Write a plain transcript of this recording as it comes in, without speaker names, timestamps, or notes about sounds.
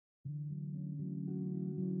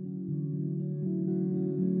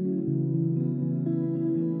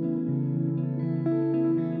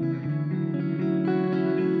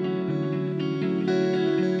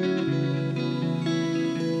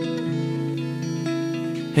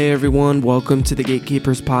Hey everyone, welcome to the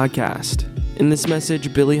Gatekeepers podcast. In this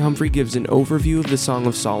message, Billy Humphrey gives an overview of the Song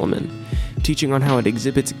of Solomon, teaching on how it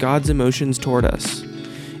exhibits God's emotions toward us.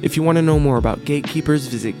 If you want to know more about Gatekeepers,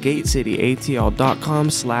 visit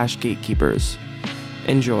gatecityatl.com/gatekeepers.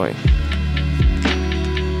 Enjoy.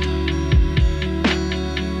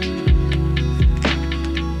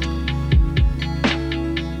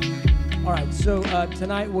 All right, so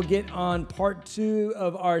tonight we'll get on part 2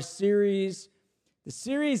 of our series. The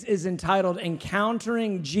series is entitled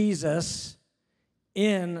Encountering Jesus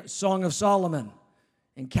in Song of Solomon.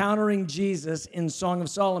 Encountering Jesus in Song of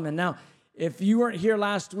Solomon. Now, if you weren't here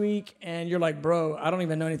last week and you're like, bro, I don't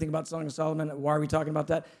even know anything about Song of Solomon, why are we talking about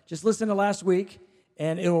that? Just listen to last week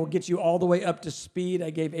and it will get you all the way up to speed.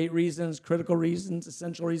 I gave 8 reasons, critical reasons,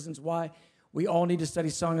 essential reasons why we all need to study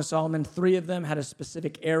Song of Solomon. 3 of them had a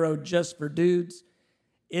specific arrow just for dudes.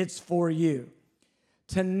 It's for you.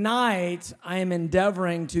 Tonight, I am going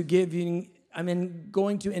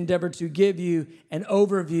to endeavor to give you an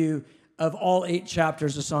overview of all 8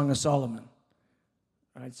 chapters of Song of Solomon.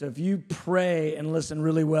 All right, so if you pray and listen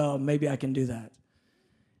really well, maybe I can do that.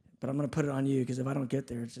 But I'm going to put it on you, because if I don't get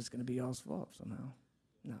there, it's just going to be y'all's fault somehow.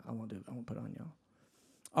 No, I won't do it. I won't put it on y'all.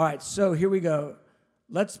 All right, so here we go.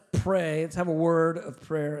 Let's pray. Let's have a word of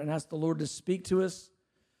prayer and ask the Lord to speak to us.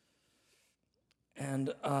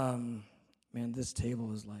 And, man, this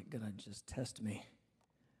table is like going to just test me.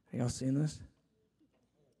 Are y'all seeing this?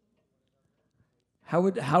 How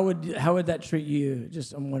would that treat you?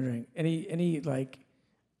 Just, I'm wondering. Any like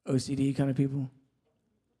OCD kind of people?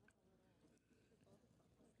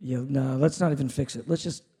 Yeah, no, let's not even fix it. Let's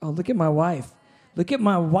just, look at my wife. Look at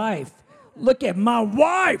my wife. Look at my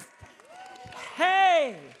wife.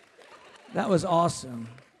 Hey! That was awesome.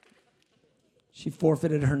 She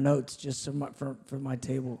forfeited her notes just for my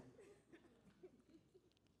table.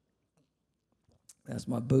 That's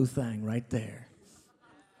my boo thing right there.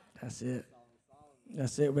 That's it.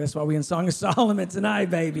 That's it. That's why we in Song of Solomon tonight,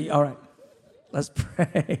 baby. All right, let's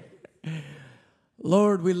pray.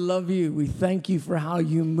 Lord, we love you. We thank you for how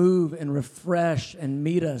you move and refresh and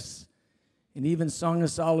meet us. And even Song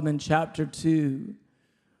of Solomon chapter 2,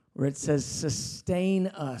 where it says, sustain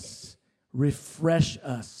us, refresh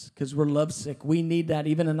us, because we're lovesick. We need that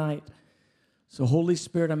even tonight. So Holy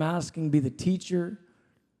Spirit, I'm asking, be the teacher,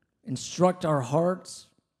 instruct our hearts.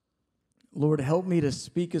 Lord, help me to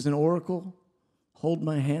speak as an oracle. Hold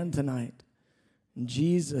my hand tonight. And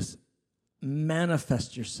Jesus,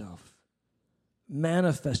 manifest yourself.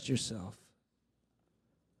 Manifest yourself.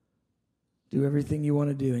 Do everything you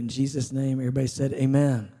want to do. In Jesus' name, everybody said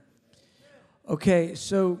amen. Okay,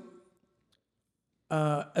 so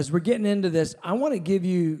as we're getting into this, I want to give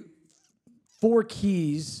you 4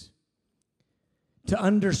 keys to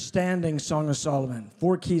understanding Song of Solomon.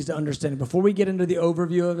 4 keys to understanding. Before we get into the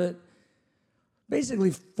overview of it,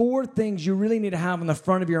 basically 4 things you really need to have in the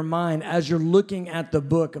front of your mind as you're looking at the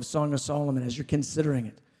book of Song of Solomon, as you're considering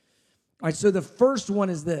it. All right, so the first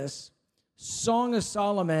one is this. Song of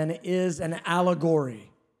Solomon is an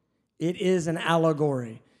allegory. It is an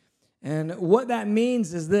allegory. And what that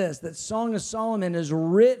means is this, that Song of Solomon is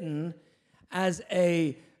written as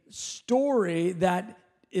a story that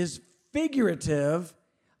is figurative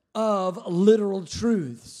of literal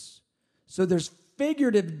truths. So there's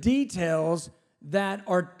figurative details that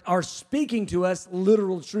are speaking to us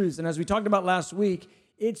literal truths. And as we talked about last week,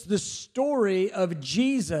 it's the story of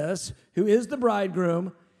Jesus, who is the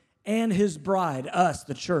bridegroom, and his bride, us,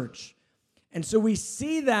 the church. And so we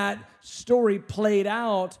see that story played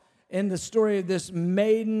out in the story of this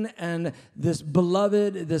maiden and this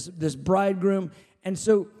beloved, this bridegroom. And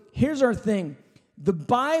so here's our thing. The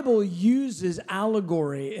Bible uses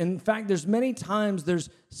allegory. In fact, there's many times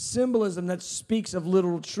there's symbolism that speaks of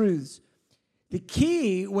literal truths. The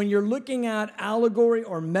key when you're looking at allegory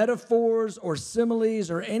or metaphors or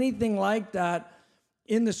similes or anything like that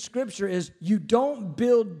in the scripture is you don't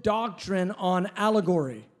build doctrine on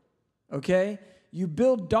allegory, okay? You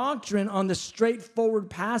build doctrine on the straightforward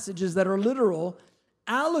passages that are literal.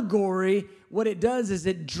 Allegory, what it does is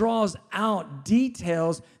it draws out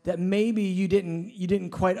details that maybe you didn't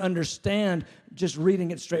quite understand just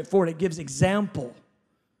reading it straightforward. It gives example.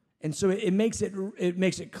 And so it makes it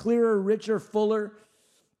clearer, richer, fuller.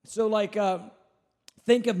 So like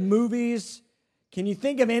think of movies. Can you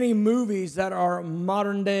think of any movies that are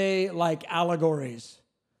modern day like allegories?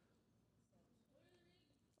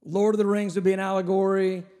 Lord of the Rings would be an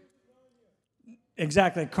allegory.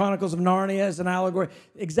 Exactly. Chronicles of Narnia is an allegory.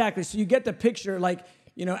 Exactly. So you get the picture, like,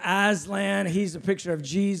 Aslan, he's a picture of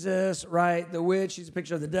Jesus, right? The witch, he's a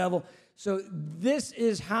picture of the devil. So this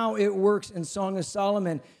is how it works in Song of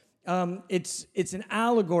Solomon. It's an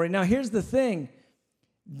allegory. Now, here's the thing.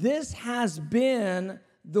 This has been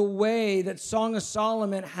the way that Song of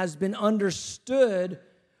Solomon has been understood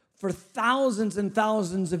for thousands and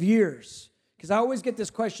thousands of years. Because I always get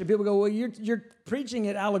this question. People go, well, you're preaching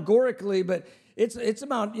it allegorically, but it's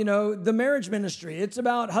about, the marriage ministry. It's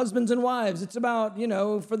about husbands and wives. It's about,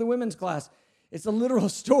 for the women's class. It's a literal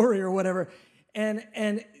story or whatever.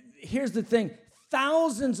 And here's the thing.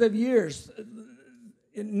 Thousands of years,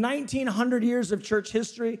 1,900 years of church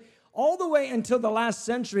history, all the way until the last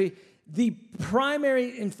century, the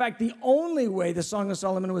primary, in fact, the only way the Song of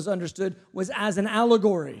Solomon was understood was as an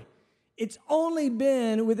allegory. It's only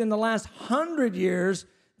been within the last 100 years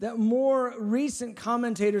that more recent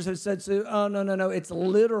commentators have said, no, it's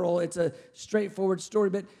literal, it's a straightforward story.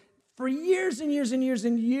 But for years and years and years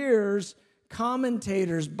and years,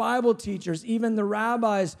 commentators, Bible teachers, even the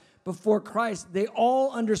rabbis before Christ, they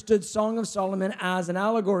all understood Song of Solomon as an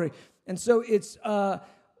allegory. And so it's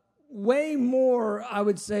way more, I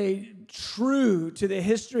would say, true to the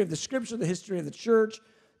history of the Scripture, the history of the church,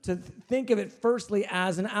 to think of it firstly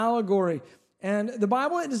as an allegory. And the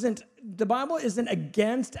Bible isn't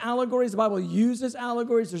against allegories. The Bible uses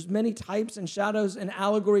allegories. There's many types and shadows and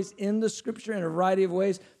allegories in the Scripture in a variety of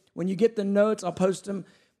ways. When you get the notes, I'll post them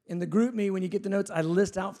in the group me. When you get the notes, I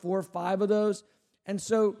list out 4 or 5 of those. And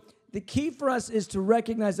so the key for us is to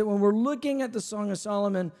recognize that when we're looking at the Song of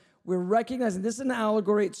Solomon, we're recognizing this is an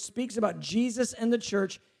allegory. It speaks about Jesus and the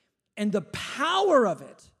church, and the power of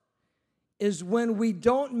it is when we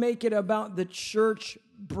don't make it about the church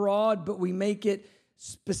broad, but we make it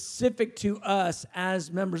specific to us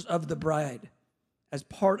as members of the bride, as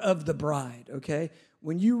part of the bride, okay?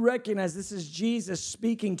 When you recognize this is Jesus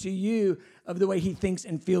speaking to you of the way he thinks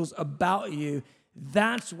and feels about you,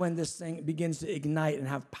 that's when this thing begins to ignite and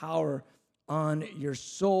have power on your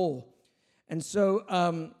soul. And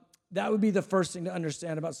so that would be the first thing to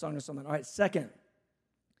understand about Song of Solomon. All right, second,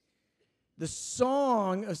 the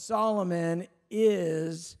Song of Solomon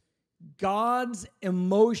is God's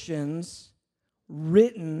emotions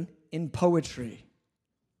written in poetry.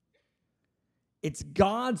 It's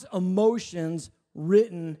God's emotions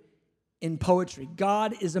written in poetry.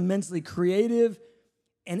 God is immensely creative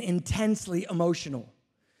and intensely emotional.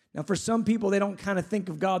 Now, for some people, they don't kind of think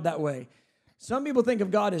of God that way. Some people think of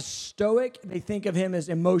God as stoic. They think of him as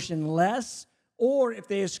emotionless. Or if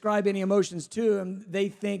they ascribe any emotions to him, they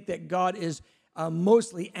think that God is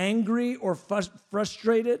mostly angry or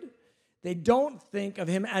frustrated. They don't think of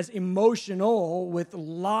him as emotional with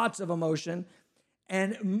lots of emotion.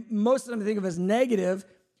 And most of them think of him as negative.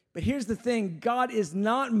 But here's the thing. God is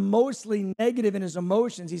not mostly negative in his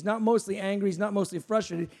emotions. He's not mostly angry. He's not mostly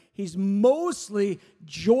frustrated. He's mostly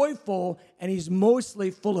joyful, and he's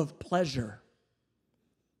mostly full of pleasure.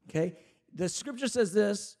 Okay? The scripture says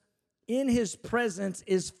this, in his presence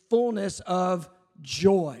is fullness of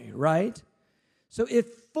joy, right? So if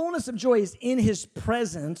fullness of joy is in his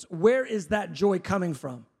presence, where is that joy coming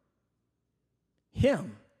from?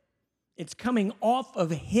 Him. It's coming off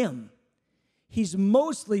of him. He's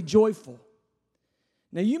mostly joyful.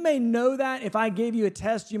 Now, you may know that. If I gave you a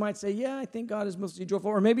test, you might say, yeah, I think God is mostly joyful.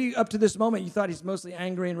 Or maybe up to this moment, you thought he's mostly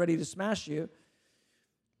angry and ready to smash you.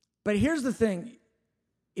 But here's the thing.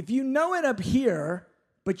 If you know it up here,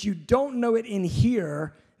 but you don't know it in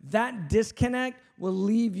here, that disconnect will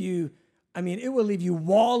leave you, it will leave you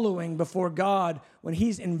wallowing before God when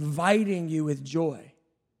he's inviting you with joy.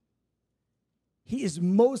 He is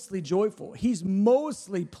mostly joyful. He's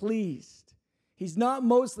mostly pleased. He's not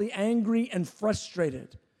mostly angry and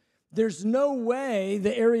frustrated. There's no way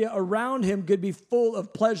the area around him could be full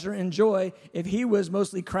of pleasure and joy if he was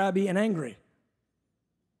mostly crabby and angry.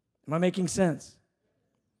 Am I making sense?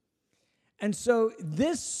 And so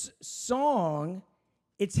this song,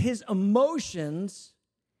 it's his emotions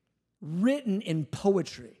written in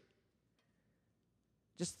poetry.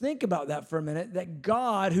 Just think about that for a minute, that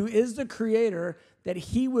God, who is the creator, that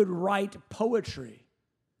he would write poetry.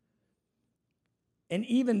 And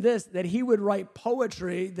even this, that he would write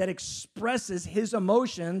poetry that expresses his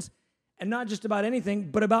emotions, and not just about anything,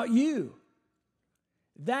 but about you.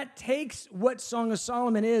 That takes what Song of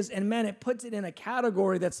Solomon is, and man, it puts it in a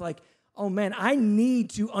category that's like, oh man, I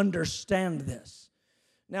need to understand this.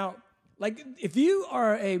 Now, like if you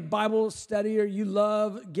are a Bible studier, you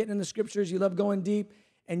love getting in the scriptures, you love going deep,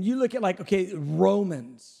 and you look at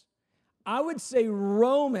Romans. I would say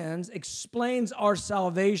Romans explains our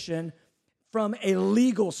salvation from a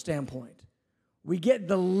legal standpoint. We get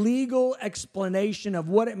the legal explanation of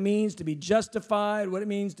what it means to be justified, what it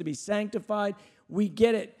means to be sanctified. We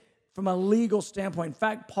get it from a legal standpoint. In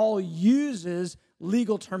fact, Paul uses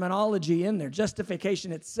legal terminology in there.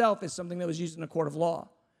 Justification itself is something that was used in a court of law.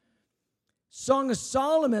 Song of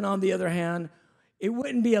Solomon, on the other hand, it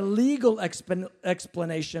wouldn't be a legal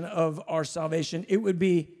explanation of our salvation. It would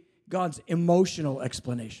be God's emotional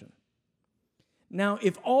explanation. Now,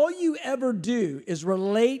 if all you ever do is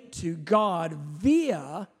relate to God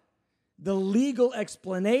via the legal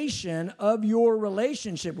explanation of your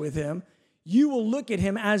relationship with him, you will look at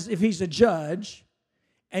him as if he's a judge,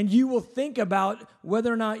 and you will think about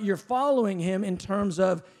whether or not you're following him in terms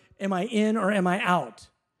of, am I in or am I out?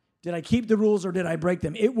 Did I keep the rules or did I break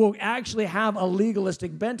them? It will actually have a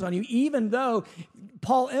legalistic bent on you, even though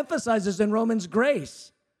Paul emphasizes in Romans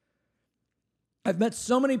grace. I've met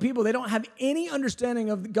so many people, they don't have any understanding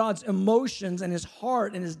of God's emotions and his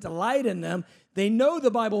heart and his delight in them. They know the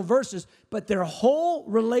Bible verses, but their whole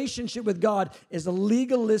relationship with God is a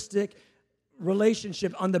legalistic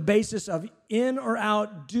relationship on the basis of in or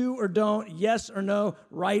out, do or don't, yes or no,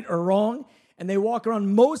 right or wrong. And they walk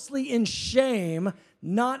around mostly in shame,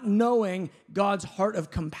 not knowing God's heart of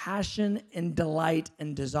compassion and delight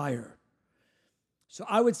and desire. So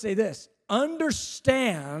I would say this,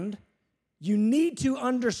 you need to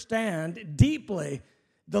understand deeply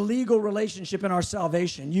the legal relationship in our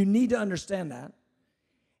salvation. You need to understand that.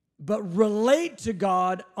 But relate to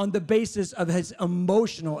God on the basis of his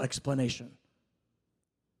emotional explanation.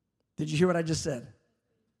 Did you hear what I just said?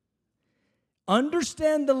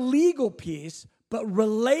 Understand the legal piece, but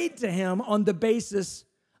relate to him on the basis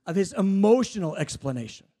of his emotional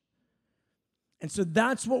explanation. And so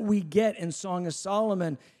that's what we get in Song of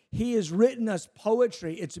Solomon. He has written us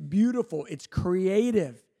poetry. It's beautiful. It's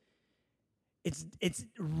creative. It's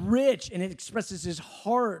rich, and it expresses his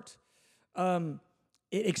heart. It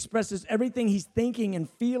expresses everything he's thinking and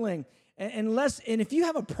feeling. And if you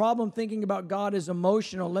have a problem thinking about God as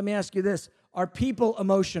emotional, let me ask you this. Are people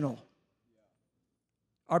emotional?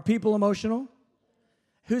 Are people emotional?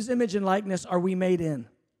 Whose image and likeness are we made in?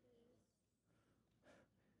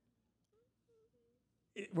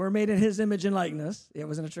 We're made in his image and likeness. It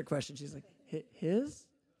wasn't a trick question. She's like, his?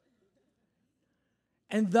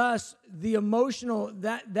 And thus, the emotional,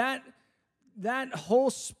 that whole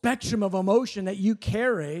spectrum of emotion that you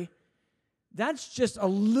carry, that's just a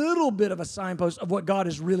little bit of a signpost of what God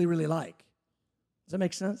is really, really like. Does that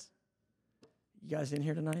make sense? You guys in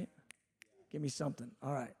here tonight? Give me something.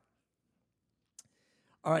 All right.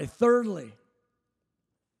 All right, thirdly,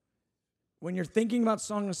 when you're thinking about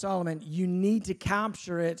Song of Solomon, you need to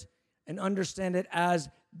capture it and understand it as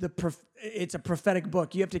it's a prophetic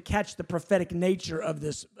book. You have to catch the prophetic nature of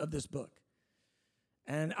this book.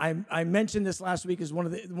 And I mentioned this last week as one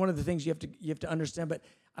of the things you have to understand, but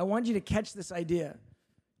I want you to catch this idea.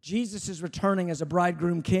 Jesus is returning as a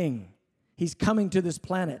bridegroom king. He's coming to this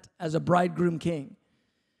planet as a bridegroom king.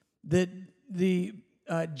 The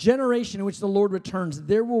generation in which the Lord returns,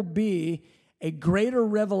 there will be a greater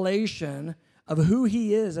revelation of who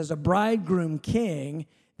he is as a bridegroom king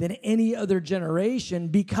than any other generation,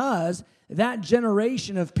 because that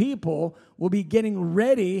generation of people will be getting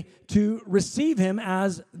ready to receive him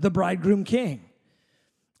as the bridegroom king.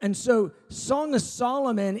 And so Song of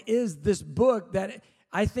Solomon is this book that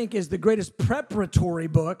I think is the greatest preparatory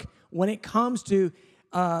book when it comes to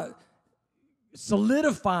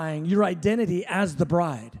solidifying your identity as the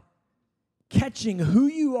bride. Catching who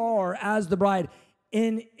you are as the bride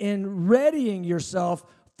in readying yourself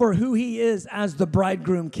for who he is as the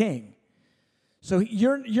bridegroom king. So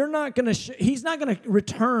you're not going to he's not going to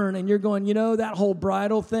return and you're going, that whole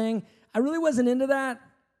bridal thing, I really wasn't into that.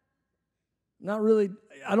 Not really.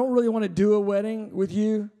 I don't really want to do a wedding with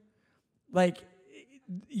you. Like,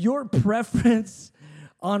 your preference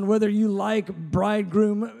on whether you like bride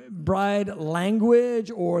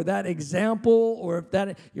language or that example, or if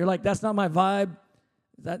that you're like, that's not my vibe,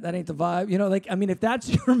 that ain't the vibe. If that's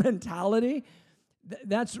your mentality,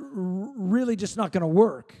 that's really just not going to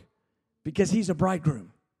work, because he's a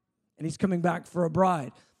bridegroom and he's coming back for a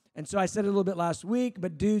bride. And so I said it a little bit last week,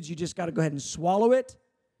 but dudes, you just got to go ahead and swallow it.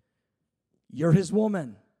 You're his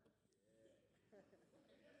woman.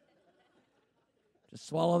 Just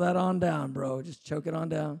swallow that on down, bro. Just choke it on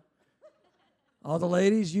down. All the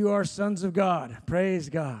ladies, you are sons of God. Praise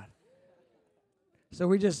God.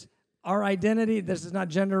 So our identity, this is not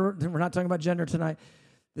gender. We're not talking about gender tonight.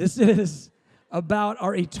 This is about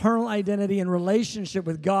our eternal identity and relationship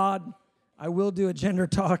with God. I will do a gender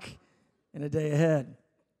talk in a day ahead.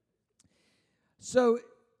 So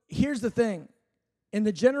here's the thing. In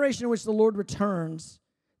the generation in which the Lord returns,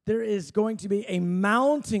 there is going to be a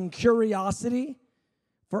mounting curiosity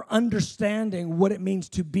for understanding what it means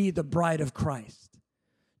to be the bride of Christ,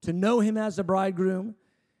 to know him as a bridegroom,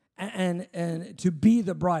 and to be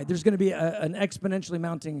the bride. There's going to be an exponentially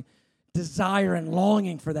mounting desire and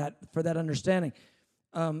longing for that understanding.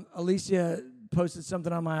 Alicia posted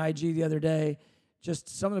something on my IG the other day, just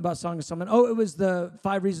something about Song of Solomon. Oh, it was the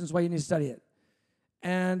 5 reasons why you need to study it.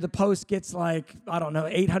 And the post gets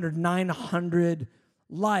 800, 900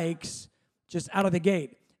 likes just out of the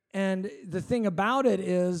gate. And the thing about it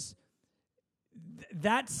is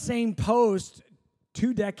that same post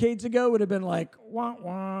 2 decades ago would have been like, wah,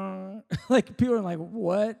 wah. Like people are like,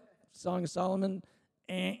 what? Song of Solomon?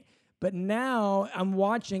 Eh. But now I'm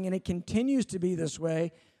watching, and it continues to be this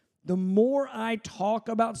way. The more I talk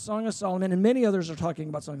about Song of Solomon, and many others are talking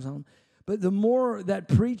about Song of Solomon, but the more that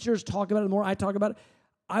preachers talk about it, the more I talk about it,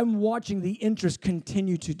 I'm watching the interest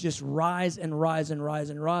continue to just rise and rise and rise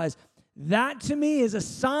and rise. That to me is a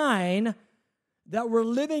sign that we're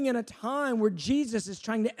living in a time where Jesus is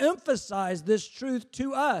trying to emphasize this truth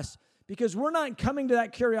to us, because we're not coming to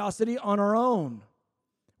that curiosity on our own.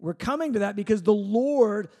 We're coming to that because the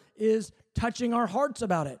Lord is touching our hearts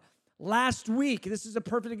about it. Last week, this is a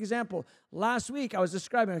perfect example. Last week, I was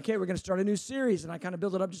describing, okay, we're going to start a new series, and I kind of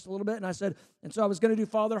built it up just a little bit, and I said, and so I was going to do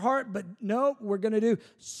Father Heart, but no, we're going to do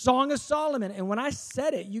Song of Solomon. And when I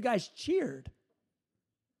said it, you guys cheered.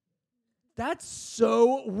 That's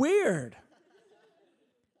so weird.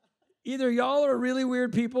 Either y'all are really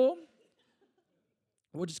weird people.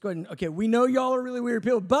 We'll just go ahead and, okay, we know y'all are really weird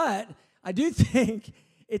people, but I do think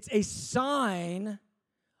it's a sign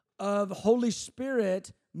of Holy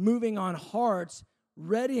Spirit moving on hearts,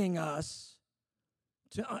 readying us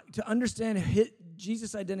to understand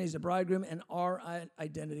Jesus' identity as a bridegroom and our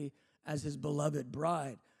identity as his beloved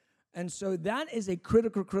bride. And so that is a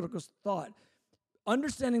critical thought.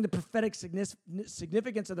 Understanding the prophetic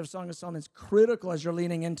significance of the Song of Solomon is critical as you're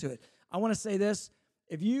leaning into it. I want to say this.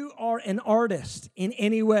 If you are an artist in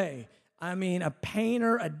any way, I mean a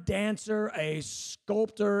painter, a dancer, a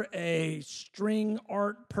sculptor, a string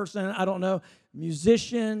art person, I don't know,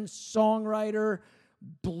 musician, songwriter,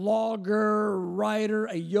 blogger, writer,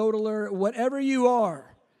 a yodeler, whatever you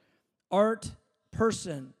are, art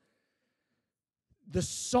person, the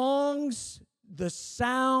songs, the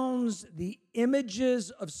sounds, the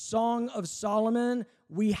images of Song of Solomon,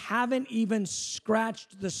 we haven't even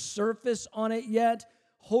scratched the surface on it yet.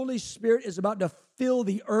 Holy Spirit is about to fill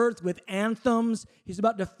the earth with anthems. He's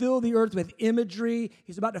about to fill the earth with imagery.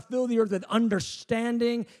 He's about to fill the earth with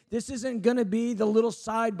understanding. This isn't going to be the little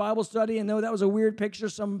side Bible study, and no, that was a weird picture,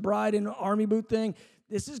 some bride in an army boot thing.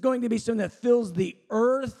 This is going to be something that fills the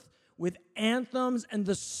earth with anthems, and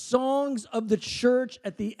the songs of the church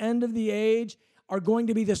at the end of the age are going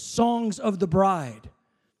to be the songs of the bride,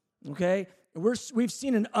 okay? We've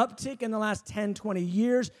seen an uptick in the last 10, 20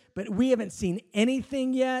 years, but we haven't seen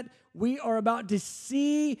anything yet. We are about to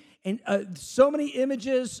see so many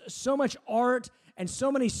images, so much art, and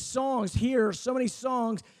so many songs here, so many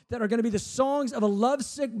songs that are going to be the songs of a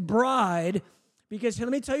lovesick bride, because let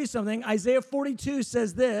me tell you something, Isaiah 42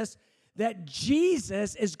 says this, that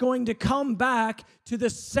Jesus is going to come back to the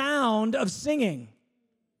sound of singing.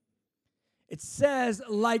 It says,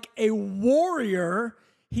 like a warrior,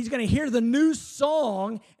 he's going to hear the new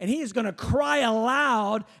song, and he is going to cry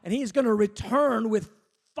aloud, and he is going to return with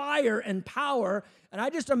fire and power. And I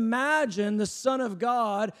just imagine the Son of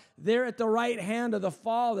God there at the right hand of the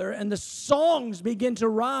Father, and the songs begin to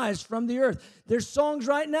rise from the earth. There's songs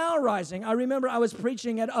right now rising. I remember I was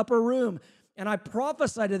preaching at Upper Room, and I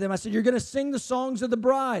prophesied to them. I said, you're going to sing the songs of the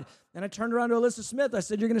bride. And I turned around to Alyssa Smith. I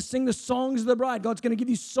said, you're going to sing the songs of the bride. God's going to give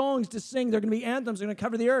you songs to sing. They're going to be anthems. They're going to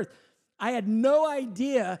cover the earth. I had no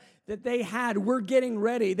idea that they had We're Getting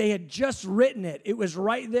Ready. They had just written it. It was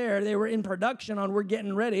right there. They were in production on We're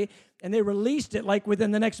Getting Ready, and they released it like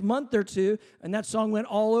within the next month or two, and that song went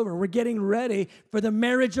all over. We're getting ready for the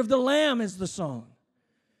marriage of the Lamb is the song.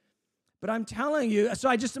 But I'm telling you, so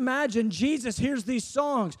I just imagine Jesus hears these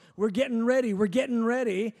songs. We're getting ready. We're getting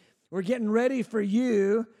ready. We're getting ready for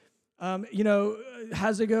you.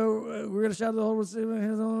 How's it go? We're going to shout the whole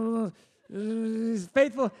world. He's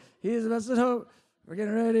faithful. He is the best of hope. We're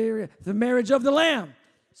getting ready. The marriage of the Lamb.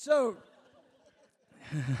 So,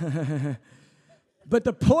 but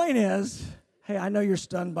the point is, hey, I know you're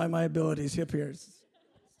stunned by my abilities. Hip here.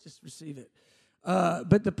 Just receive it.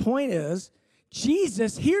 But the point is,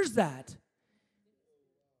 Jesus hears that.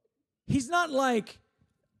 He's not like,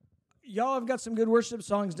 y'all have got some good worship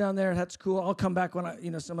songs down there. That's cool. I'll come back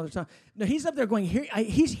when some other time. No, he's up there going,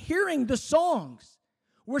 he's hearing the songs.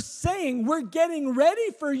 We're saying, we're getting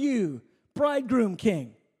ready for you, bridegroom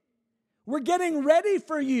king. We're getting ready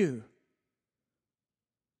for you.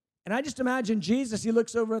 And I just imagine Jesus, he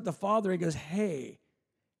looks over at the Father, he goes, hey,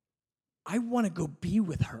 I want to go be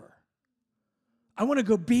with her. I want to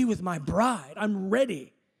go be with my bride. I'm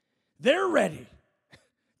ready. They're ready.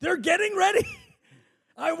 They're getting ready.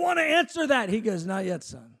 I want to answer that. He goes, not yet,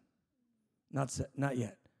 son. Not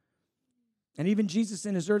yet. And even Jesus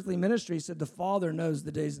in his earthly ministry said the Father knows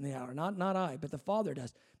the days and the hour. Not I, but the Father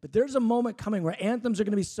does. But there's a moment coming where anthems are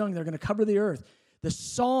going to be sung. They're going to cover the earth. The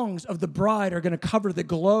songs of the bride are going to cover the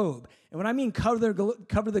globe. And when I mean cover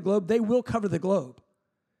the globe, they will cover the globe.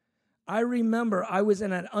 I remember I was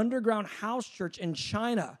in an underground house church in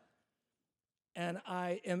China. And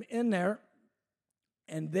I am in there.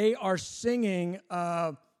 And they are singing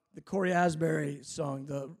the Corey Asbury song,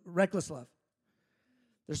 the Reckless Love.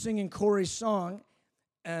 They're singing Corey's song,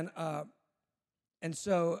 and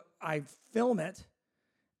so I film it,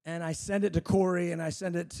 and I send it to Corey, and I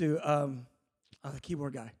send it to the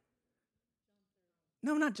keyboard guy.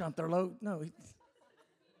 No, not John Thurlow. No.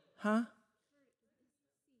 Huh?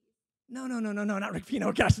 No, not Rick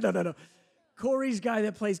Pino. Gosh, no. Corey's guy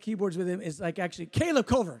that plays keyboards with him is like actually Caleb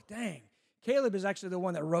Culver. Dang. Caleb is actually the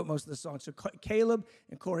one that wrote most of the songs. So Caleb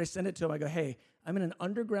and Corey send it to him. I go, hey, I'm in an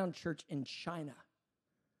underground church in China.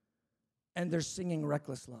 And they're singing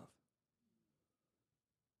Reckless Love.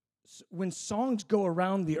 So when songs go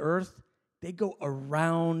around the earth, they go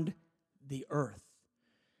around the earth.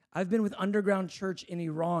 I've been with underground church in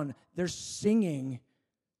Iran. They're singing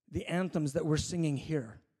the anthems that we're singing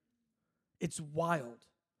here. It's wild.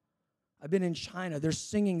 I've been in China. They're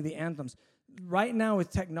singing the anthems. Right now with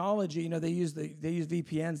technology, they use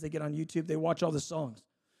VPNs. They get on YouTube. They watch all the songs.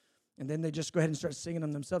 And then they just go ahead and start singing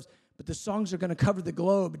them themselves. But the songs are going to cover the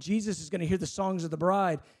globe. Jesus is going to hear the songs of the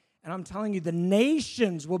bride. And I'm telling you, the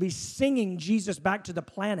nations will be singing Jesus back to the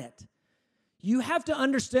planet. You have to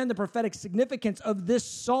understand the prophetic significance of this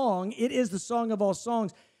song. It is the song of all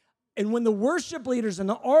songs. And when the worship leaders and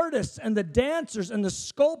the artists and the dancers and the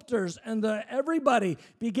sculptors and everybody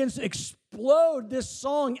begins to explode this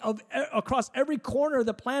song across every corner of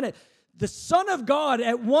the planet, the Son of God,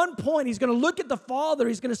 at one point, he's going to look at the Father.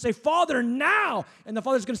 He's going to say, Father, now. And the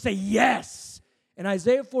Father's going to say, yes. And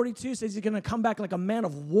Isaiah 42 says he's going to come back like a man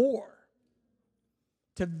of war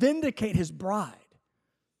to vindicate his bride.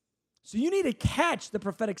 So you need to catch the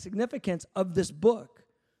prophetic significance of this book.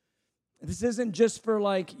 This isn't just for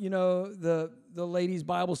the ladies'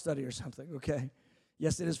 Bible study or something, okay?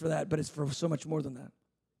 Yes, it is for that, but it's for so much more than that.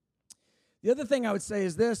 The other thing I would say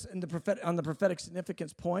is this, on the prophetic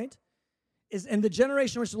significance point, is in the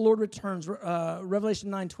generation in which the Lord returns,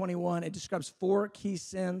 Revelation 9:21, it describes 4 key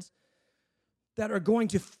sins that are going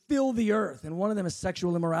to fill the earth, and one of them is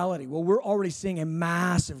sexual immorality. Well, we're already seeing a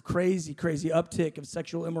massive, crazy uptick of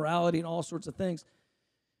sexual immorality and all sorts of things.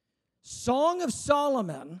 Song of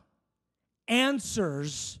Solomon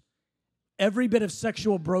answers every bit of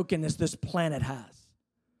sexual brokenness this planet has.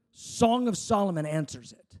 Song of Solomon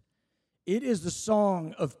answers it. It is the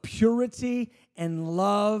song of purity and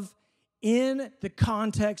love in the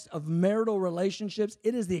context of marital relationships.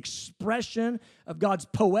 It is the expression of God's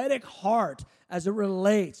poetic heart as it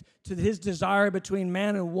relates to his desire between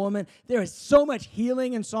man and woman. There is so much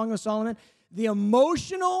healing in Song of Solomon. The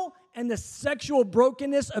emotional and the sexual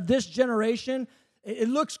brokenness of this generation, it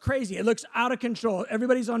looks crazy. It looks out of control.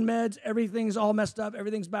 Everybody's on meds. Everything's all messed up.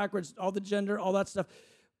 Everything's backwards. All the gender, all that stuff.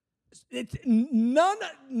 None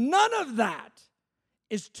of that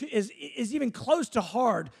is even close to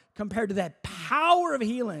hard compared to that power of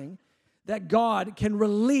healing that God can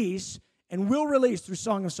release and will release through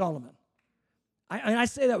Song of Solomon. I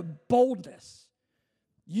say that with boldness.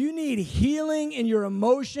 You need healing in your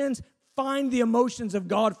emotions. Find the emotions of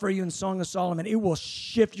God for you in Song of Solomon. It will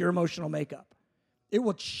shift your emotional makeup. It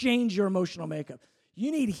will change your emotional makeup.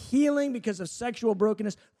 You need healing because of sexual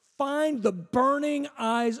brokenness. Find the burning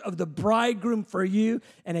eyes of the bridegroom for you,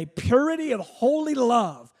 and a purity of holy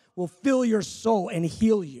love will fill your soul and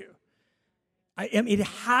heal you. It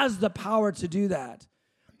has the power to do that.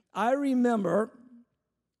 I remember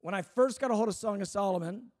when I first got a hold of Song of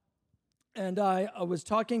Solomon, and I was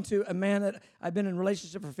talking to a man that I've been in a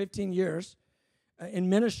relationship for 15 years in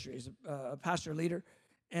ministries, a pastor leader,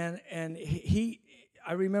 and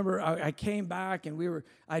I remember I came back, and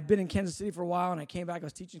I'd been in Kansas City for a while, and I came back. I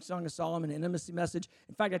was teaching Song of Solomon, an intimacy message.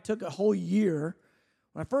 In fact, I took a whole year.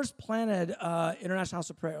 When I first planted International House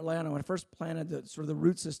of Prayer Atlanta, when I first planted the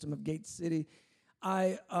root system of Gate City,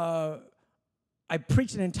 I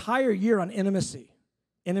preached an entire year on intimacy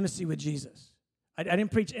with Jesus. I didn't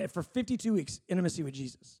preach for 52 weeks, intimacy with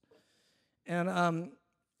Jesus. And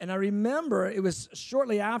I remember it was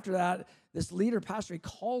shortly after that, this leader pastor, he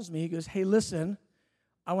calls me. He goes, hey, listen,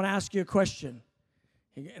 I want to ask you a question.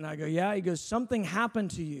 And I go, yeah. He goes, something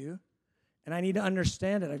happened to you, and I need to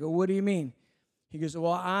understand it. I go, what do you mean? He goes,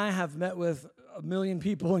 well, I have met with a million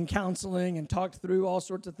people in counseling and talked through all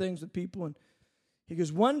sorts of things with people. And he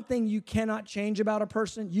goes, one thing you cannot change about a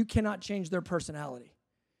person, you cannot change their personality.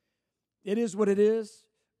 It is what it is.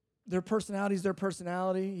 Their personality is their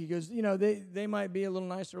personality. He goes, they might be a little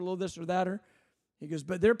nicer, a little this or that. He goes,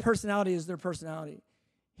 but their personality is their personality.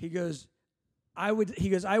 He goes, I would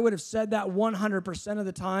have said that 100% of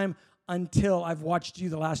the time until I've watched you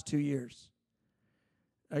the last 2 years.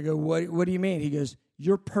 I go, what do you mean? He goes,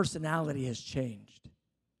 your personality has changed.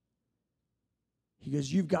 He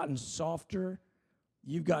goes, you've gotten softer.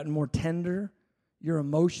 You've gotten more tender. Your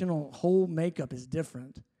emotional whole makeup is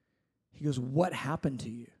different. He goes, what happened to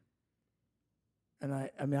you? And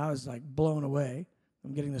I was like blown away.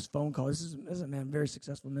 I'm getting this phone call. This is a man, very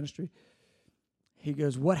successful ministry. He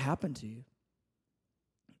goes, what happened to you?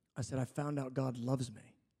 I said, I found out God loves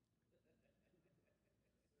me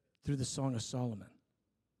through the Song of Solomon.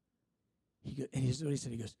 And here's what he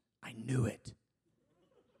said. He goes, I knew it.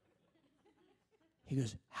 He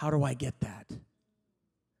goes, how do I get that?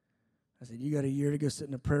 I said, you got a year to go sit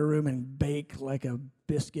in a prayer room and bake like a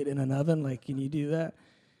biscuit in an oven? Like, can you do that?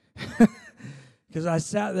 Because I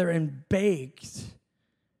sat there and baked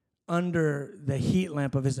under the heat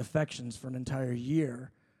lamp of his affections for an entire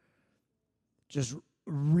year, just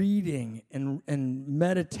reading and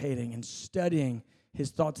meditating and studying his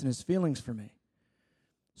thoughts and his feelings for me.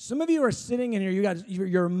 Some of you are sitting in here,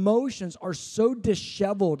 your emotions are so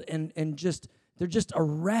disheveled and just, they're just a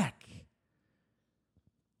wreck.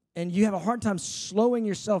 And you have a hard time slowing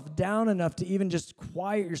yourself down enough to even just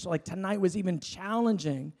quiet yourself. Like tonight was even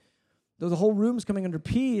challenging. Though the whole room's coming under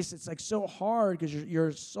peace, it's like so hard because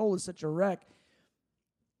your soul is such a wreck.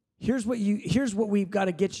 Here's what we've got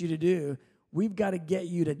to get you to do. We've got to get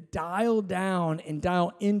you to dial down and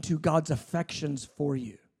dial into God's affections for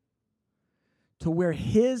you. To where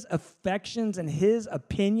his affections and his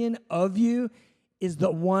opinion of you is the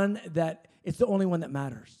it's the only one that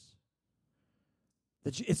matters.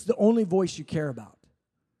 It's the only voice you care about.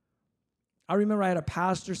 I remember I had a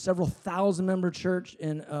pastor, several thousand member church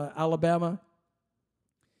in Alabama.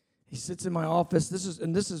 He sits in my office. This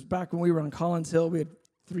is back when we were on Collins Hill. We had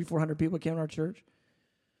 300-400 people came to our church.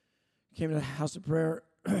 Came to the house of prayer,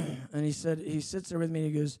 and he sits there with me,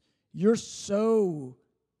 and he goes, you're so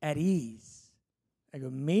at ease. I go,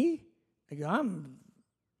 me? I go,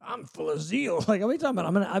 I'm full of zeal. Like, what are you talking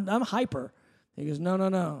about? I'm hyper. He goes,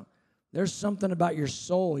 no. There's something about your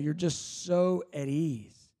soul. You're just so at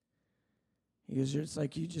ease. He goes, it's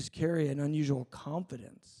like you just carry an unusual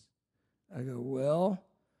confidence. I go, well.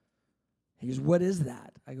 He goes, what is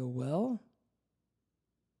that? I go, well,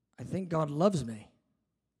 I think God loves me.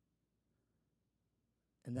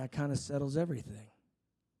 And that kind of settles everything.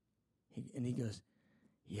 He goes,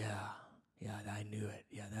 yeah, I knew it.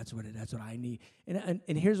 Yeah, that's what I need.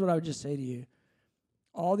 And here's what I would just say to you.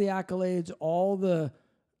 All the accolades, all the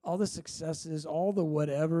successes, all the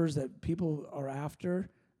whatevers that people are after,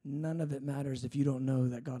 none of it matters if you don't know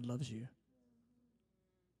that God loves you.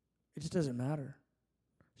 It just doesn't matter.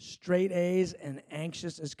 Straight A's and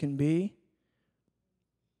anxious as can be.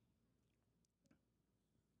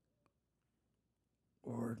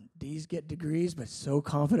 Or D's get degrees, but so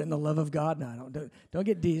confident in the love of God. No, don't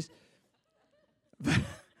get D's. They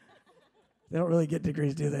don't really get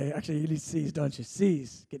degrees, do they? Actually, you need C's, don't you?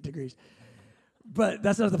 C's get degrees. But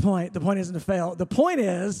that's not the point. The point isn't to fail. The point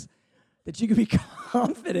is that you can be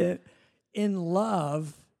confident in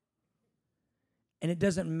love, and it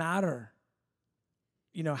doesn't matter,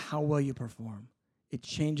 how well you perform. It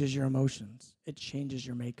changes your emotions. It changes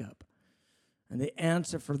your makeup. And the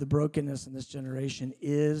answer for the brokenness in this generation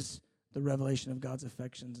is the revelation of God's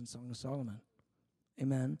affections in Song of Solomon.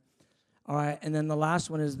 Amen. All right, and then the last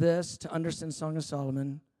one is this. To understand Song of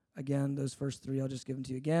Solomon, again, those first three, I'll just give them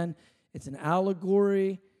to you again. It's an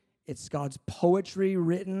allegory. It's God's poetry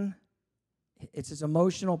written. It's his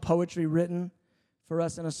emotional poetry written for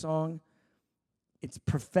us in a song. It's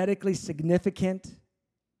prophetically significant.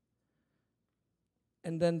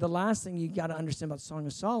 And then the last thing you got to understand about Song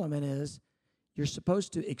of Solomon is you're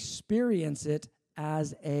supposed to experience it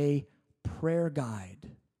as a prayer guide.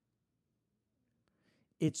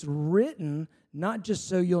 It's written not just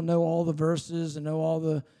so you'll know all the verses and know all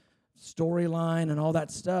the storyline and all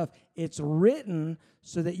that stuff. It's written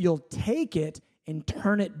so that you'll take it and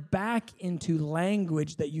turn it back into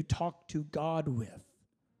language that you talk to God with.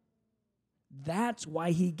 That's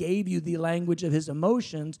why he gave you the language of his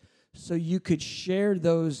emotions, so you could share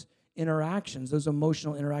those interactions, those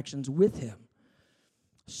emotional interactions with him.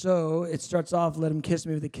 So it starts off, let him kiss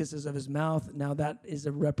me with the kisses of his mouth. Now that is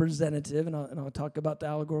a representative, and I'll talk about the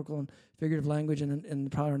allegorical and figurative language in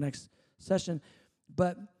probably our next session.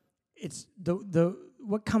 But it's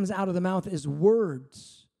what comes out of the mouth is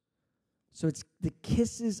words. So it's the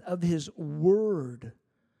kisses of his word.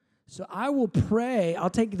 So I will pray. I'll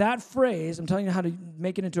take that phrase. I'm telling you how to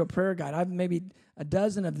make it into a prayer guide. I've maybe a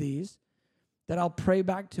dozen of these that I'll pray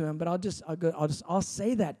back to him, but I'll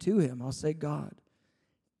say that to him. I'll say, God,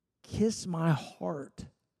 kiss my heart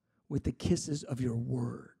with the kisses of your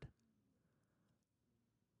word.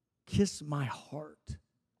 Kiss my heart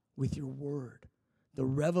with your word, the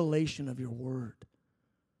revelation of your word.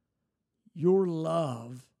 Your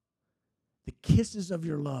love, the kisses of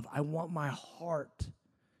your love. I want my heart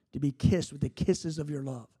to be kissed with the kisses of your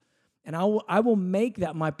love. And I will make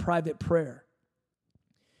that my private prayer.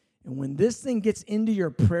 And when this thing gets into your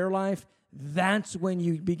prayer life, that's when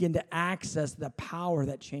you begin to access the power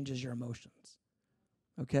that changes your emotions.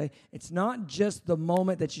 Okay? It's not just the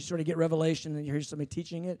moment that you sort of get revelation and you hear somebody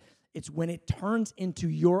teaching it. It's when it turns into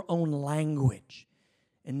your own language.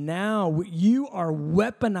 And now you are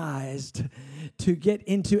weaponized to get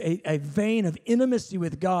into a vein of intimacy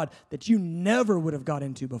with God that you never would have got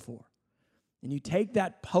into before. And you take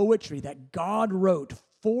that poetry that God wrote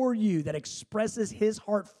for you, that expresses his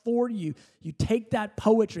heart for you, you take that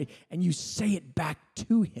poetry and you say it back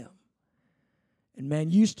to him. And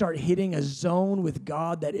man, you start hitting a zone with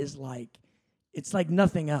God that is like, it's like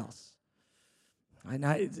nothing else.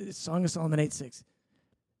 It's Song of Solomon 8:6.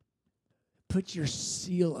 Put your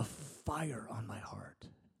seal of fire on my heart.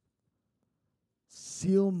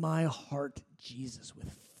 Seal my heart, Jesus,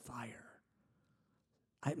 with fire.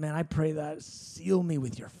 I pray that. Seal me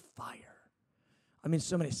with your fire. I mean,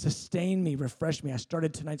 so many. Sustain me, refresh me. I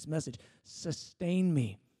started tonight's message. Sustain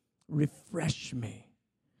me, refresh me.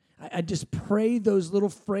 I just pray those little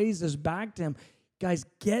phrases back to him. Guys,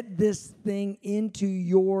 get this thing into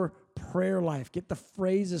your prayer life. Get the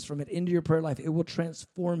phrases from it into your prayer life. It will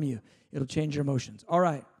transform you. It'll change your emotions. All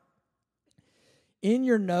right. In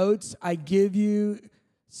your notes, I give you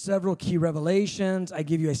several key revelations. I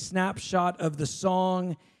give you a snapshot of the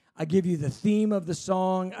song. I give you the theme of the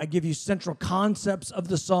song. I give you central concepts of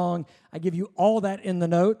the song. I give you all that in the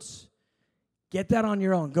notes. Get that on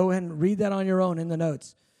your own. Go ahead and read that on your own in the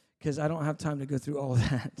notes because I don't have time to go through all of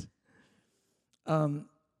that.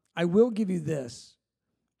 I will give you this.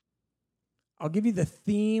 I'll give you the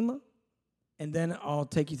theme, and then I'll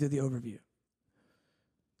take you through the overview.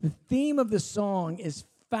 The theme of the song is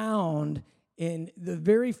found in the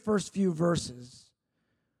very first few verses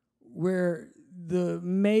where the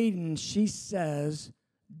maiden, she says,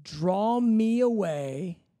 draw me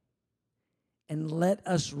away and let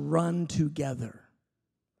us run together.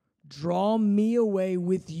 Draw me away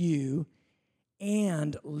with you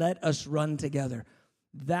and let us run together.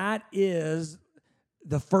 That is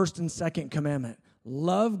the first and second commandment.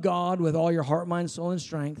 Love God with all your heart, mind, soul, and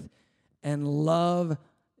strength, and love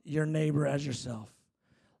your neighbor as yourself.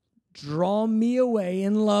 Draw me away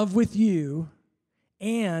in love with you,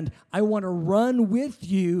 and I want to run with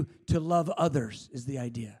you to love others, is the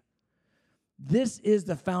idea. This is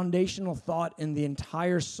the foundational thought in the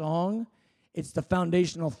entire song. It's the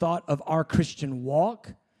foundational thought of our Christian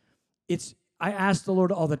walk. I ask the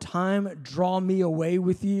Lord all the time, draw me away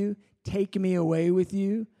with you, take me away with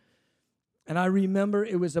you. And I remember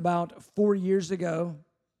it was about 4 years ago.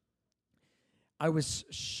 I was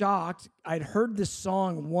shocked. I'd heard this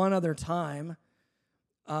song one other time,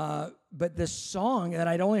 but this song that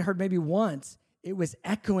I'd only heard maybe once, it was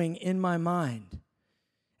echoing in my mind.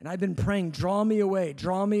 And I've been praying, draw me away,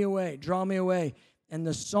 draw me away, draw me away. And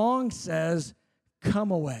the song says,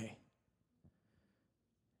 come away.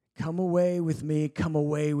 Come away with me, come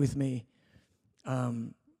away with me.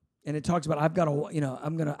 And it talks about I've got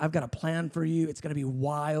a plan for you. It's going to be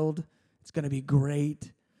wild. It's going to be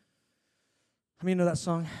great. How many know that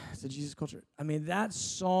song? It's a Jesus culture. That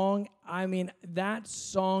song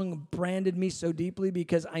branded me so deeply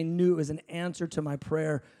because I knew it was an answer to my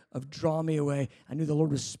prayer of draw me away. I knew the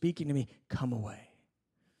Lord was speaking to me, come away.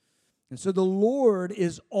 And so the Lord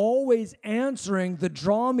is always answering the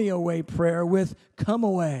draw me away prayer with come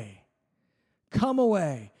away. Come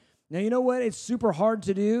away. Now, you know what? It's super hard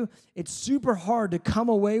to do. It's super hard to come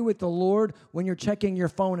away with the Lord when you're checking your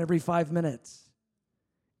phone every 5 minutes.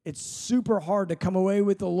 It's super hard to come away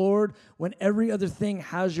with the Lord when every other thing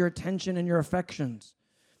has your attention and your affections.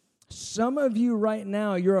 Some of you right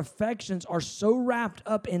now, your affections are so wrapped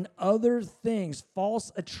up in other things,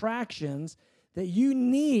 false attractions, that you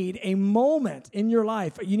need a moment in your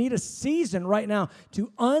life. You need a season right now to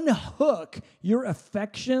unhook your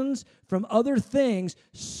affections from other things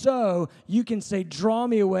so you can say, draw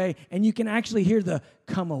me away, and you can actually hear the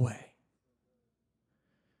come away.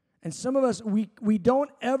 And some of us, we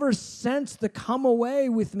don't ever sense the come away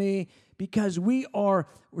with me because we're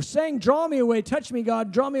saying, draw me away, touch me,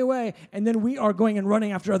 God, draw me away. And then we are going and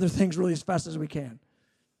running after other things really as fast as we can.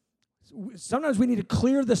 Sometimes we need to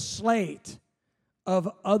clear the slate of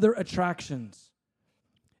other attractions.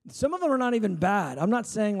 Some of them are not even bad. I'm not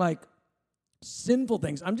saying like sinful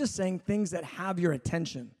things. I'm just saying things that have your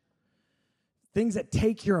attention, things that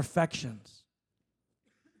take your affections.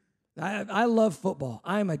 I love football.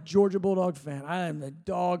 I am a Georgia Bulldog fan. I am a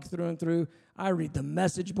dog through and through. I read the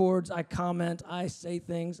message boards. I comment. I say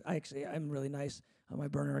things. I'm really nice on my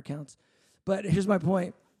burner accounts. But here's my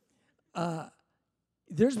point.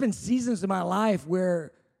 There's been seasons in my life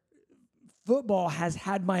where football has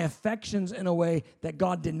had my affections in a way that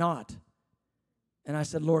God did not. And I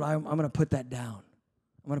said, Lord, I'm going to put that down.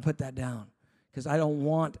 I'm going to put that down because I don't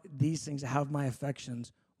want these things to have my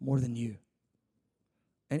affections more than you.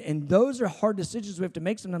 And those are hard decisions we have to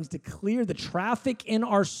make sometimes to clear the traffic in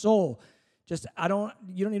our soul. You don't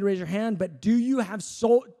need to raise your hand, but do you have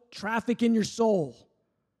soul traffic in your soul?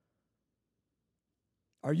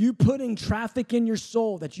 Are you putting traffic in your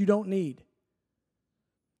soul that you don't need?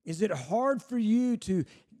 Is it hard for you to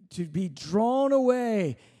be drawn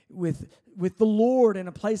away with the Lord in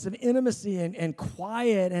a place of intimacy and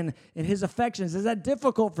quiet and His affections? Is that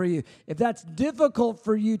difficult for you? If that's difficult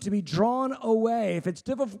for you to be drawn away, if it's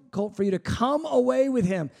difficult for you to come away with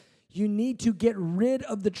Him, you need to get rid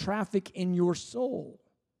of the traffic in your soul.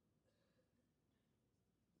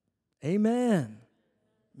 Amen.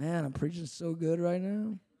 Man, I'm preaching so good right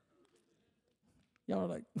now. Y'all are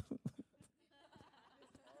like...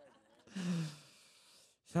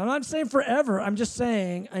 So I'm not saying forever. I'm just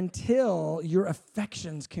saying until your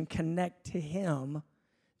affections can connect to Him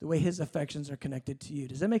the way His affections are connected to you.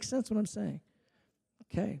 Does that make sense what I'm saying?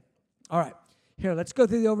 Okay. All right. Here, let's go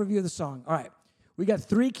through the overview of the song. All right. We got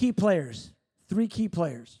three key players.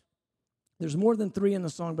 There's more than three in the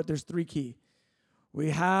song, but there's three key.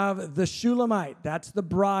 We have the Shulamite. That's the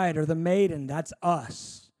bride or the maiden. That's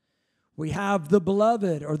us. We have the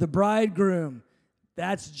beloved or the bridegroom.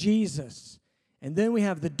 That's Jesus. And then we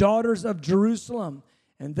have the daughters of Jerusalem,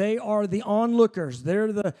 and they are the onlookers.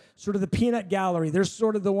 They're the sort of the peanut gallery. They're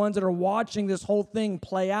sort of the ones that are watching this whole thing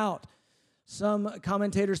play out. Some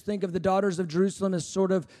commentators think of the daughters of Jerusalem as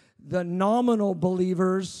sort of the nominal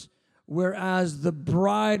believers, whereas the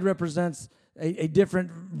bride represents a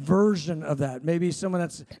different version of that. Maybe someone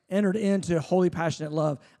that's entered into holy, passionate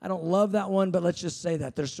love. I don't love that one, but let's just say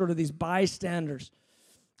that. There's sort of these bystanders.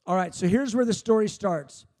 All right, so here's where the story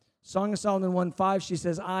starts. Song of Solomon 1:5, she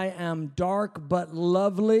says, I am dark but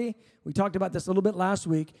lovely. We talked about this a little bit last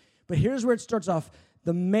week, but here's where it starts off.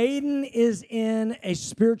 The maiden is in a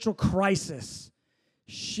spiritual crisis.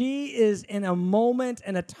 She is in a moment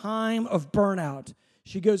and a time of burnout.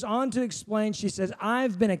 She goes on to explain, she says,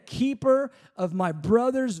 I've been a keeper of my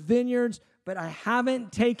brother's vineyards, but I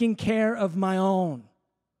haven't taken care of my own.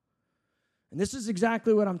 And this is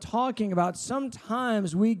exactly what I'm talking about.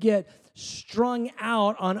 Sometimes we get strung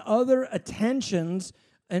out on other attentions,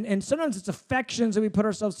 and sometimes it's affections that we put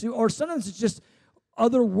ourselves to, or sometimes it's just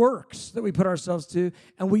other works that we put ourselves to,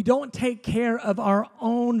 and we don't take care of our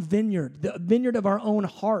own vineyard, the vineyard of our own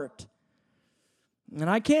heart. And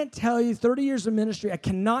I can't tell you, 30 years of ministry, I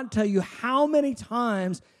cannot tell you how many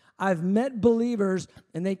times I've met believers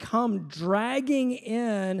and they come dragging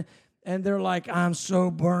in and they're like, I'm so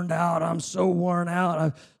burned out, I'm so worn out,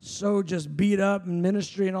 I'm so just beat up in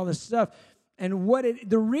ministry and all this stuff. And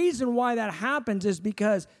the reason why that happens is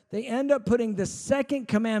because they end up putting the second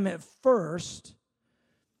commandment first.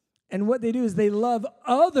 And what they do is they love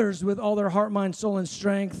others with all their heart, mind, soul, and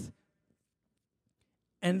strength.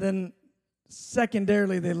 And then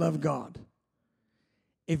secondarily, they love God.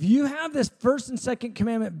 If you have this first and second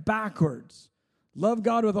commandment backwards, love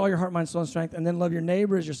God with all your heart, mind, soul, and strength, and then love your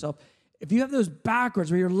neighbor as yourself. If you have those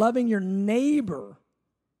backwards, where you're loving your neighbor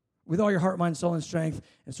with all your heart, mind, soul, and strength,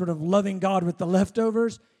 and sort of loving God with the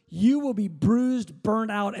leftovers, you will be bruised,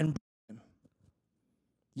 burned out, and broken.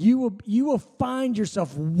 You will find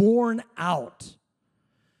yourself worn out.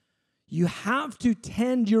 You have to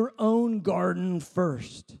tend your own garden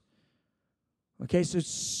first. Okay,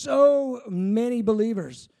 so many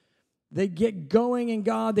believers, they get going in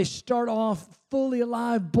God. They start off fully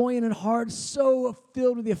alive, buoyant in heart, so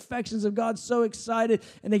filled with the affections of God, so excited.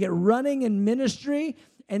 And they get running in ministry,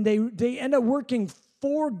 and they end up working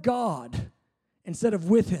for God instead of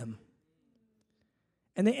with Him.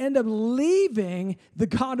 And they end up leaving the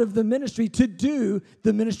God of the ministry to do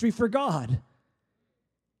the ministry for God.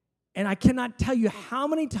 And I cannot tell you how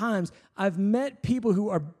many times I've met people who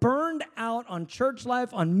are burned out on church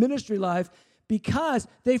life, on ministry life, because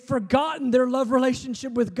they've forgotten their love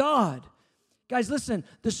relationship with God. Guys, listen,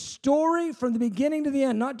 the story from the beginning to the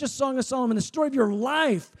end, not just Song of Solomon, the story of your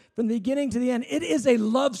life from the beginning to the end, it is a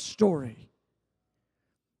love story.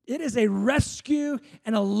 It is a rescue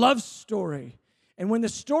and a love story. And when the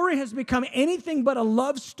story has become anything but a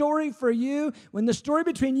love story for you, when the story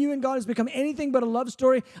between you and God has become anything but a love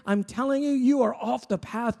story, I'm telling you, you are off the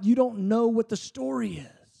path. You don't know what the story is.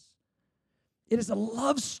 It is a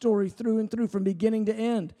love story through and through from beginning to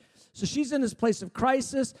end. So she's in this place of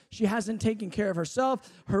crisis. She hasn't taken care of herself.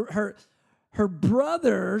 Her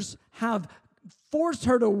brothers have forced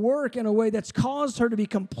her to work in a way that's caused her to be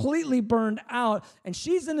completely burned out. And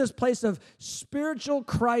she's in this place of spiritual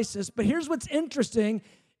crisis. But here's what's interesting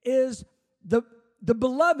is the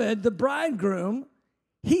beloved, the bridegroom,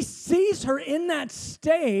 he sees her in that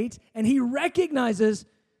state and he recognizes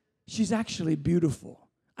she's actually beautiful.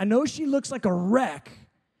 I know she looks like a wreck,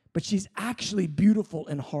 but she's actually beautiful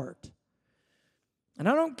in heart. And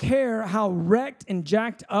I don't care how wrecked and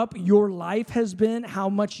jacked up your life has been, how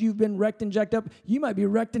much you've been wrecked and jacked up. You might be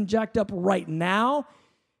wrecked and jacked up right now.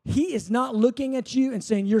 He is not looking at you and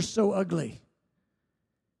saying, you're so ugly.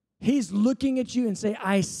 He's looking at you and saying,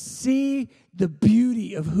 I see the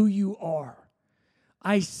beauty of who you are.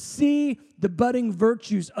 I see the budding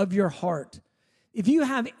virtues of your heart. If you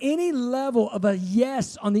have any level of a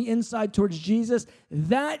yes on the inside towards Jesus,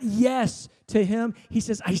 that yes to him, he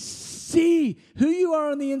says, I see who you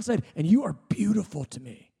are on the inside, and you are beautiful to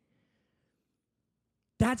me.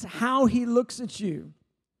 That's how he looks at you.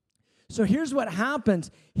 So here's what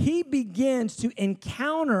happens. He begins to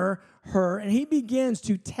encounter her, and he begins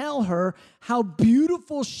to tell her how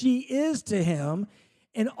beautiful she is to him,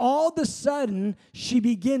 and all of a sudden, she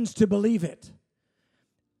begins to believe it.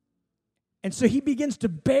 And so he begins to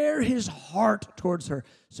bear his heart towards her.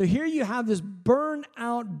 So here you have this burned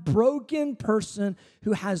out, broken person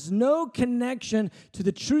who has no connection to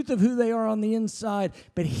the truth of who they are on the inside.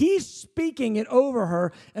 But he's speaking it over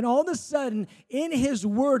her. And all of a sudden, in his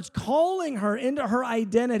words, calling her into her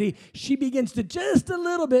identity, she begins to just a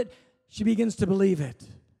little bit, she begins to believe it.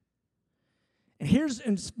 And here's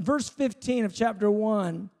in verse 15 of chapter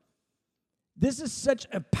 1. This is such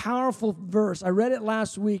a powerful verse. I read it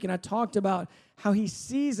last week, and I talked about how he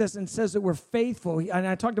sees us and says that we're faithful. And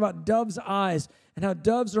I talked about dove's eyes and how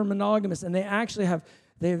doves are monogamous, and they actually have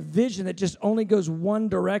vision that just only goes one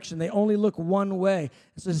direction. They only look one way.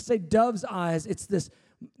 So to say dove's eyes, it's this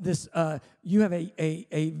you have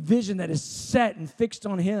a vision that is set and fixed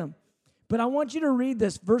on him. But I want you to read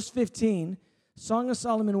this, verse 15, Song of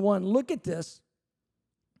Solomon 1. Look at this.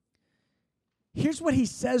 Here's what he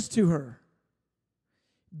says to her.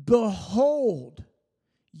 Behold,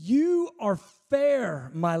 you are fair,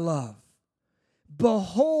 my love.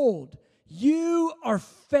 Behold, you are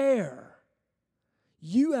fair.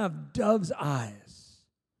 You have dove's eyes.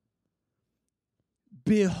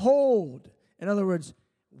 Behold, in other words,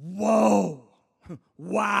 whoa,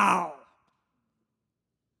 wow.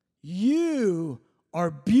 You are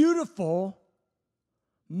beautiful,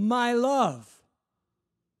 my love.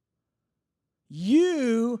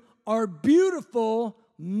 You are beautiful,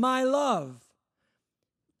 my love.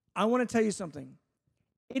 I want to tell you something.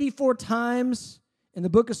 84 times in the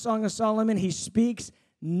book of Song of Solomon, he speaks.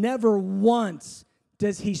 Never once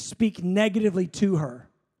does he speak negatively to her.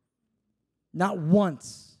 Not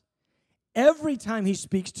once. Every time he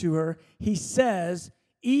speaks to her, he says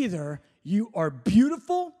either you are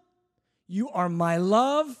beautiful, you are my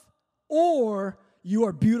love, or you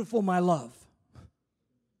are beautiful, my love.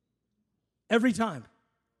 Every time.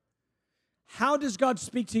 How does God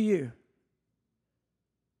speak to you?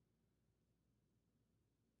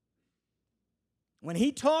 When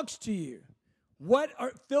he talks to you, what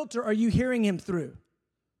filter are you hearing him through?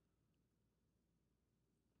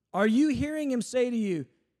 Are you hearing him say to you,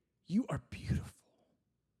 you are beautiful.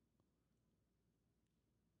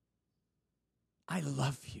 I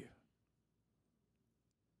love you.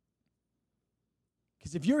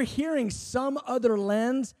 Because if you're hearing some other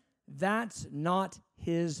lens, that's not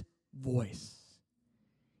his voice.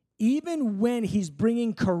 Even when he's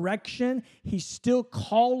bringing correction, he's still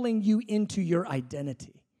calling you into your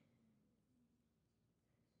identity.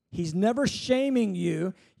 He's never shaming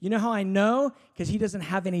you. You know how I know? Because he doesn't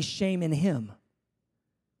have any shame in him.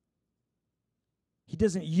 He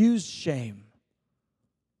doesn't use shame.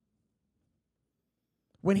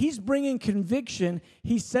 When he's bringing conviction,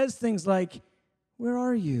 he says things like, where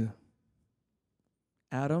are you,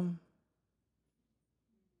 Adam?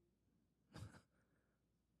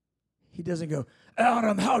 He doesn't go,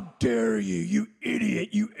 Adam, how dare you, you idiot,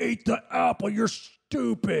 you ate the apple, you're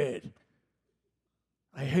stupid.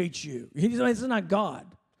 I hate you. He's like, this is not God.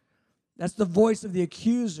 That's the voice of the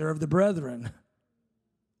accuser of the brethren.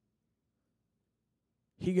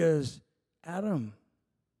 He goes, Adam,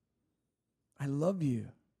 I love you.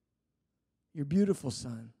 You're beautiful,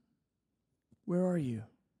 son. Where are you?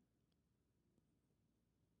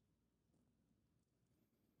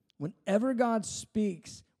 Whenever God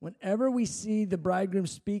speaks, whenever we see the bridegroom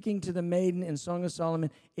speaking to the maiden in Song of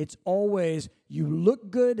Solomon, it's always, you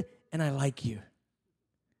look good and I like you.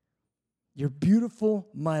 You're beautiful,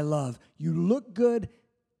 my love. You look good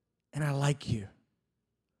and I like you.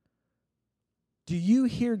 Do you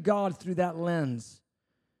hear God through that lens?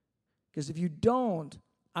 Because if you don't,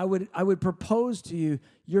 I would propose to you,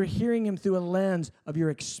 you're hearing him through a lens of your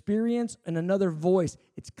experience and another voice.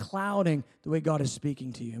 It's clouding the way God is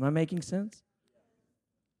speaking to you. Am I making sense?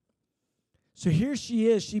 So here she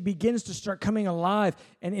is. She begins to start coming alive.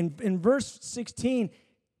 And in verse 16,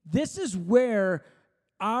 this is where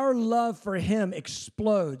our love for him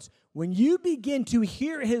explodes. When you begin to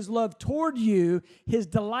hear his love toward you, his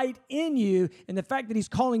delight in you, and the fact that he's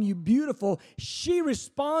calling you beautiful, she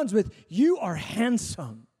responds with, you are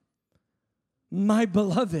handsome, my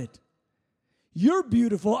beloved. You're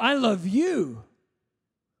beautiful. I love you.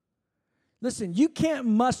 Listen, you can't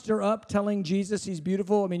muster up telling Jesus he's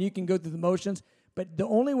beautiful. I mean, you can go through the motions, but the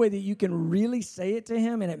only way that you can really say it to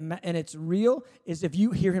him and it's real is if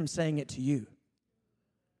you hear him saying it to you.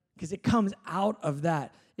 Because it comes out of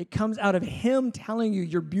that. It comes out of him telling you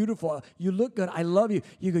you're beautiful. You look good. I love you.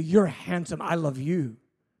 You go, you're handsome. I love you.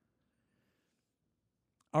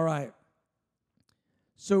 All right.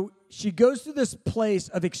 So she goes through this place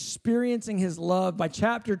of experiencing his love. By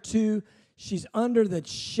chapter 2, she's under the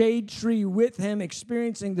shade tree with him,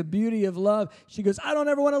 experiencing the beauty of love. She goes, I don't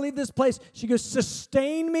ever want to leave this place. She goes,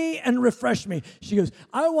 sustain me and refresh me. She goes,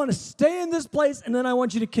 I want to stay in this place, and then I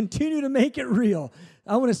want you to continue to make it real.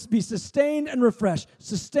 I want to be sustained and refreshed.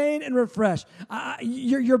 Sustained and refreshed.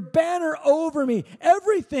 Your banner over me.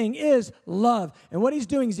 Everything is love. And what he's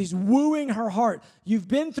doing is he's wooing her heart. You've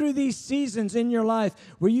been through these seasons in your life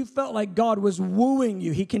where you felt like God was wooing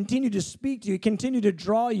you. He continued to speak to you. He continued to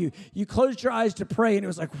draw you. You closed your eyes to pray, and it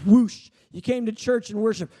was like whoosh. You came to church and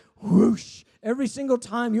worship. Whoosh. Every single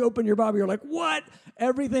time you open your Bible, you're like, what?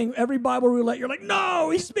 Every Bible roulette, you're like, no,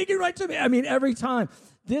 he's speaking right to me. I mean, every time.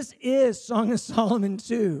 This is Song of Solomon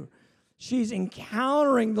 2. She's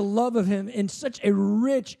encountering the love of him in such a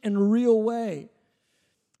rich and real way.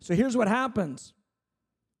 So here's what happens.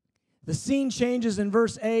 The scene changes in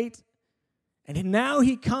verse 8, and now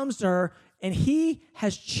he comes to her, and he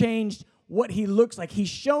has changed what he looks like. He's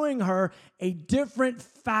showing her a different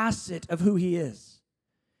facet of who he is.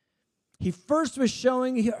 He first was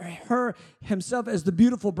showing her himself as the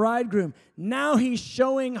beautiful bridegroom. Now he's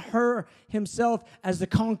showing her himself as the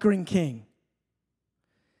conquering king.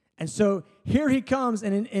 And so here he comes,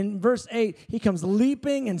 and in verse 8, he comes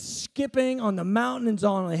leaping and skipping on the mountains,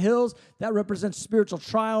 on the hills. That represents spiritual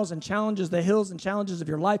trials and challenges, the hills and challenges of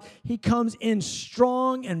your life. He comes in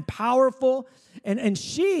strong and powerful, and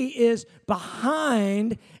she is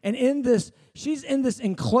behind, and she's in this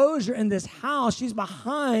enclosure, in this house. She's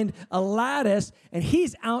behind a lattice, and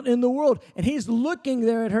he's out in the world, and he's looking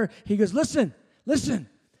there at her. He goes, listen,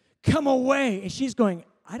 come away. And she's going,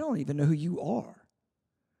 I don't even know who you are.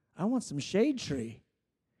 I want some shade tree.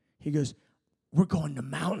 He goes, we're going to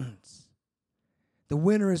mountains. The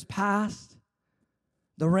winter is past.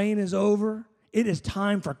 The rain is over. It is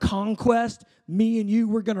time for conquest. Me and you,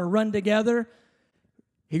 we're going to run together.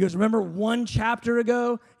 He goes, remember 1 chapter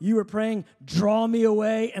ago, you were praying, draw me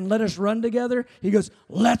away and let us run together? He goes,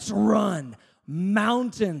 let's run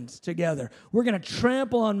mountains together. We're going to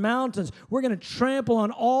trample on mountains. We're going to trample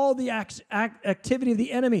on all the activity of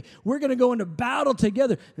the enemy. We're going to go into battle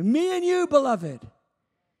together. Me and you, beloved.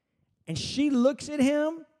 And she looks at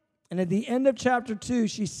him, and at the end of chapter 2,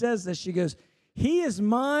 she says this. She goes, he is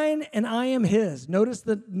mine and I am his. Notice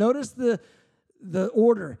the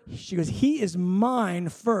order. She goes, he is mine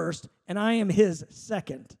first, and I am his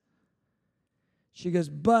second. She goes,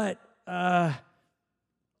 but,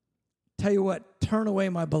 tell you what, turn away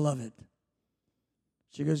my beloved.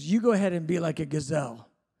 She goes, you go ahead and be like a gazelle.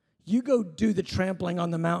 You go do the trampling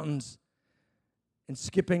on the mountains and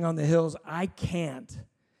skipping on the hills. I can't.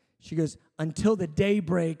 She goes, until the day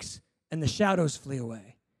breaks and the shadows flee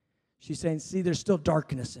away. She's saying, see, there's still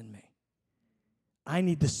darkness in me. I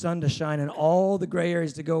need the sun to shine and all the gray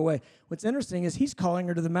areas to go away. What's interesting is he's calling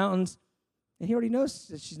her to the mountains, and he already knows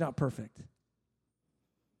that she's not perfect.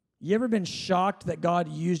 You ever been shocked that God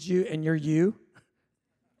used you and you're you?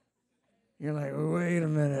 You're like, wait a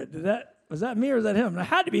minute. Was that me or was that him? It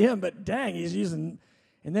had to be him, but dang, he's using.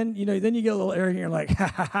 And then, then you get a little arrogant. You're like, ha,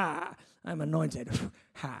 ha, ha, I'm anointed.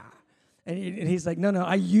 Ha. And he's like, no,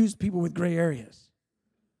 I use people with gray areas.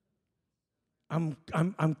 I'm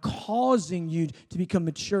causing you to become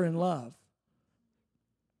mature in love.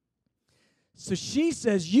 So she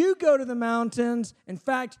says, you go to the mountains. In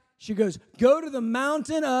fact, she goes, go to the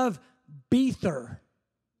mountain of Bether.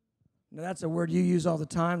 Now, that's a word you use all the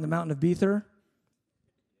time, the mountain of Bether.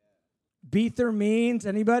 Bether means,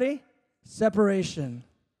 anybody? Separation.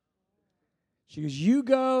 She goes, you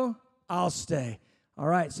go, I'll stay. All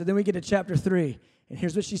right, so then we get to chapter 3. And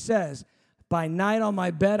here's what she says. By night on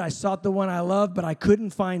my bed, I sought the one I loved, but I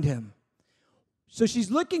couldn't find him. So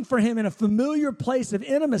she's looking for him in a familiar place of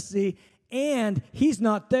intimacy, and he's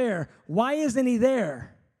not there. Why isn't he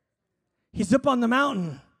there? He's up on the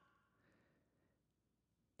mountain.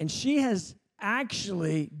 And she has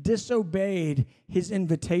actually disobeyed his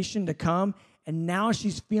invitation to come, and now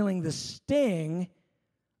she's feeling the sting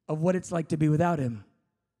of what it's like to be without him.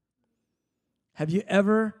 Have you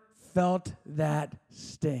ever felt that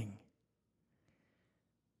sting?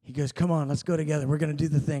 He goes, come on, let's go together. We're going to do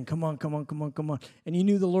the thing. Come on. And you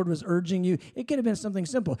knew the Lord was urging you. It could have been something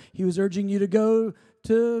simple. He was urging you to go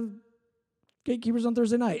to Gatekeepers on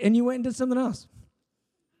Thursday night, and you went and did something else.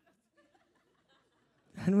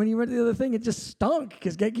 And when you went to the other thing, it just stunk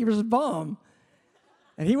because Gatekeepers was bomb.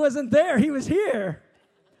 And he wasn't there. He was here.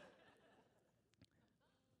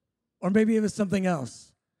 Or maybe it was something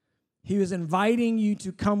else. He was inviting you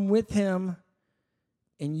to come with him,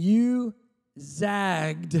 and you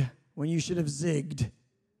zagged when you should have zigged.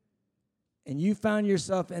 And you found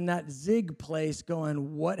yourself in that zig place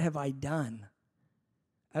going, what have I done?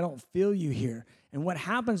 I don't feel you here. And what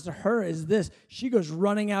happens to her is this. She goes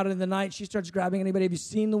running out in the night. She starts grabbing anybody. Have you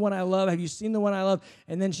seen the one I love? Have you seen the one I love?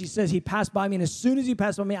 And then she says, he passed by me. And as soon as he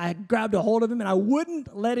passed by me, I grabbed a hold of him and I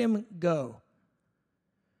wouldn't let him go.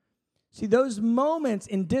 See, those moments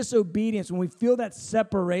in disobedience, when we feel that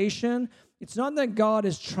separation, it's not that God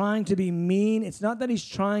is trying to be mean. It's not that he's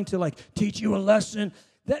trying to teach you a lesson.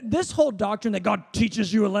 This whole doctrine that God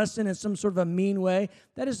teaches you a lesson in some sort of a mean way,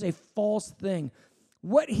 that is a false thing.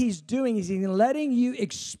 What he's doing is he's letting you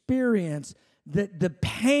experience the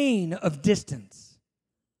pain of distance.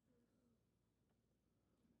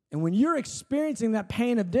 And when you're experiencing that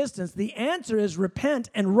pain of distance, the answer is repent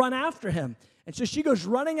and run after him. And so she goes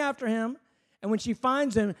running after him, and when she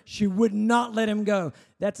finds him, she would not let him go.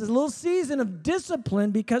 That's a little season of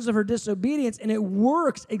discipline because of her disobedience, and it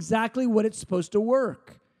works exactly what it's supposed to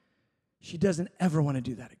work. She doesn't ever want to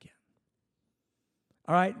do that again.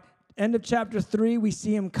 All right, end of chapter 3, we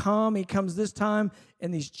see him come. He comes this time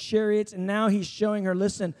in these chariots, and now he's showing her,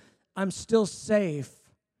 listen, I'm still safe.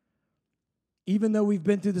 Even though we've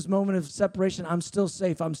been through this moment of separation, I'm still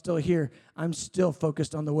safe. I'm still here. I'm still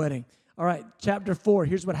focused on the wedding. All right, chapter 4,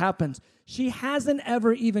 here's what happens. She hasn't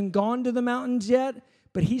ever even gone to the mountains yet,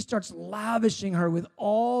 but he starts lavishing her with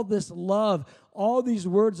all this love, all these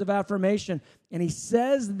words of affirmation. And he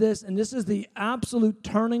says this, and this is the absolute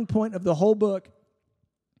turning point of the whole book.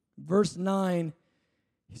 Verse 9,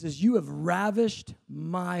 he says, you have ravished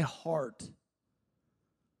my heart,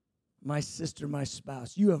 my sister, my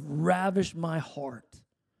spouse. You have ravished my heart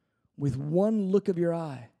with one look of your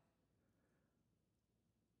eye.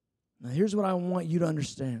 Now, here's what I want you to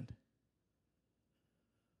understand.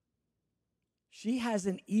 She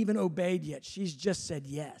hasn't even obeyed yet. She's just said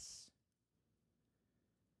yes.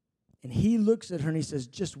 And he looks at her and he says,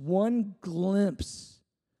 just one glimpse,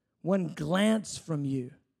 one glance from you,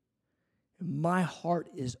 and my heart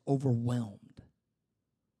is overwhelmed.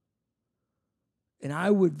 And I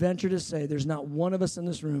would venture to say there's not one of us in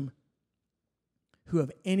this room who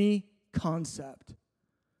have any concept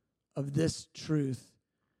of this truth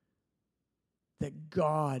that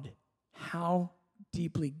God, how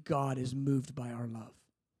deeply God is moved by our love.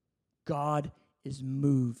 God is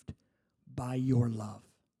moved by your love.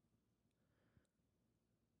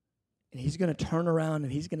 And he's going to turn around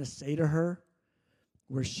and he's going to say to her,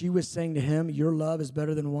 where she was saying to him, your love is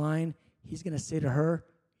better than wine, he's going to say to her,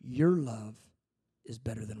 your love is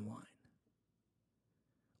better than wine.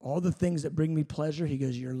 All the things that bring me pleasure, he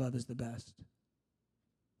goes, your love is the best.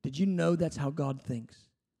 Did you know that's how God thinks?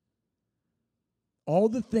 All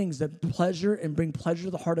the things that pleasure and bring pleasure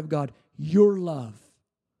to the heart of God, your love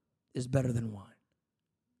is better than wine.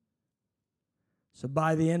 So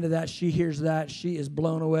by the end of that, she hears that. She is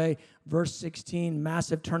blown away. Verse 16,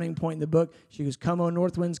 massive turning point in the book. She goes, come, O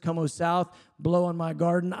north winds, come, O south, blow on my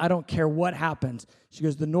garden. I don't care what happens. She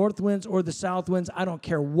goes, the north winds or the south winds, I don't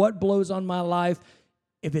care what blows on my life.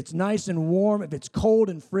 If it's nice and warm, if it's cold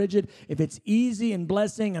and frigid, if it's easy and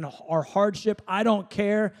blessing and or hardship, I don't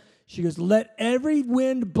care. She goes, let every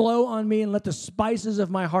wind blow on me and let the spices of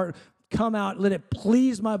my heart come out. Let it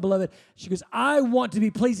please my beloved. She goes, I want to be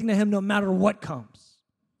pleasing to him no matter what comes.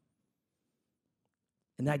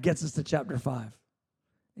 And that gets us to chapter 5.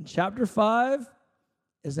 And chapter 5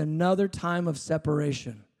 is another time of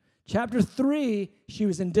separation. Chapter 3, she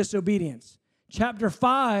was in disobedience. Chapter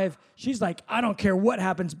 5, she's like, I don't care what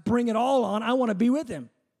happens. Bring it all on. I want to be with him.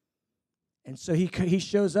 And so he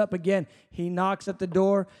shows up again. He knocks at the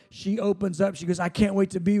door. She opens up. She goes, I can't wait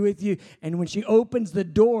to be with you. And when she opens the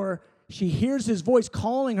door, she hears his voice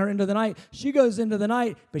calling her into the night. She goes into the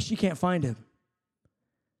night, but she can't find him.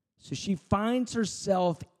 So she finds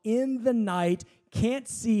herself in the night, can't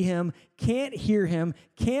see him, can't hear him,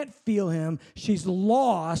 can't feel him. She's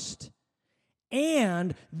lost.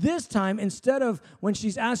 And this time, instead of when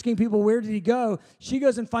she's asking people, where did he go? She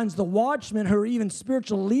goes and finds the watchmen, who are even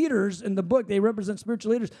spiritual leaders in the book. They represent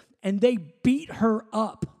spiritual leaders, and they beat her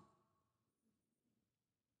up.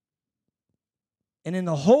 And in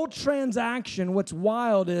the whole transaction, what's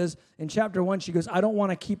wild is, in chapter 1, she goes, I don't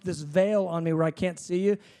want to keep this veil on me where I can't see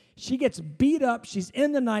you. She gets beat up. She's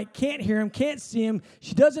in the night, can't hear him, can't see him.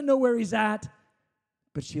 She doesn't know where he's at,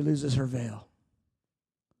 but she loses her veil.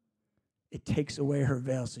 It takes away her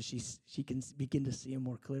veil so she can begin to see him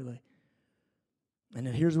more clearly. And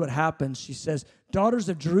then here's what happens. She says, daughters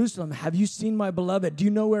of Jerusalem, have you seen my beloved? Do you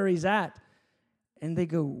know where he's at? And they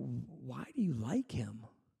go, why do you like him?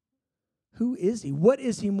 Who is he? What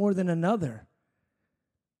is he more than another?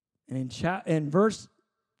 And in verse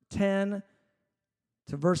 10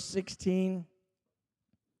 to verse 16,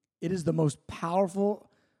 it is the most powerful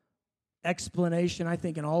explanation, I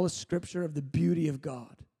think, in all of Scripture of the beauty of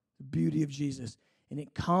God. The beauty of Jesus. And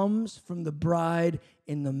it comes from the bride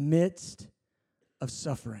in the midst of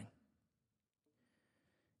suffering.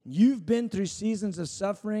 You've been through seasons of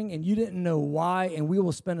suffering and you didn't know why, and we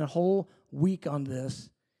will spend a whole week on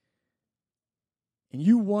this. And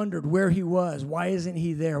you wondered where he was. Why isn't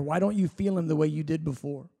he there? Why don't you feel him the way you did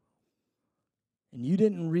before? And you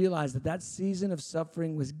didn't realize that that season of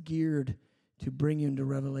suffering was geared to bring you into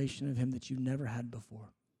revelation of him that you never had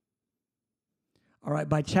before. All right,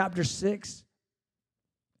 by chapter 6,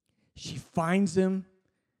 she finds him.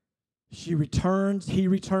 She returns. He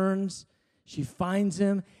returns. She finds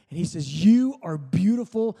him, and he says, you are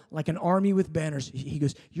beautiful like an army with banners. He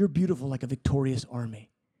goes, you're beautiful like a victorious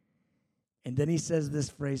army. And then he says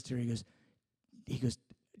this phrase to her. He goes,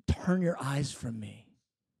 turn your eyes from me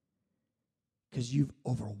because you've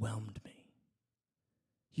overwhelmed me.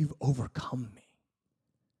 You've overcome me.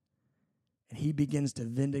 And he begins to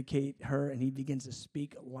vindicate her, and he begins to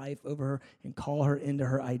speak life over her and call her into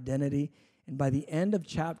her identity. And by the end of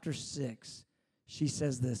chapter 6, she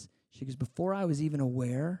says this. She goes, before I was even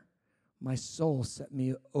aware, my soul set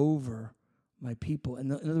me over my people.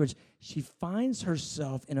 In other words, she finds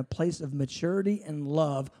herself in a place of maturity and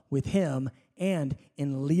love with him and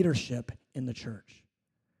in leadership in the church.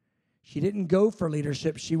 She didn't go for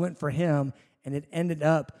leadership. She went for him, and it ended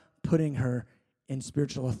up putting her in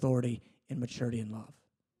spiritual authority in maturity and love.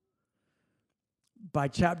 By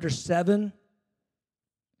chapter 7,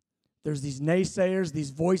 there's these naysayers,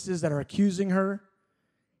 these voices that are accusing her,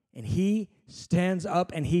 and he stands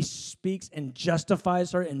up and he speaks and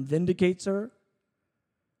justifies her and vindicates her.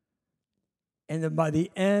 And then by the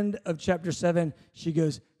end of chapter 7, she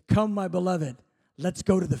goes, come, my beloved, let's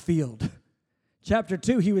go to the field. Chapter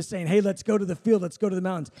 2, he was saying, hey, let's go to the field, let's go to the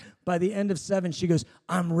mountains. By the end of 7, she goes,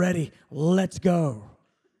 I'm ready, let's go.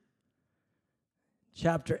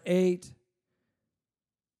 Chapter 8,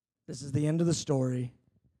 this is the end of the story.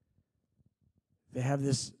 They have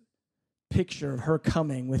this picture of her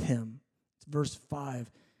coming with him. It's verse 5,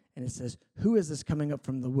 and it says, who is this coming up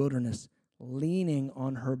from the wilderness, leaning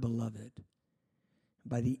on her beloved?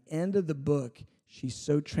 By the end of the book, she's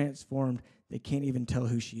so transformed, they can't even tell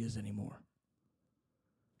who she is anymore.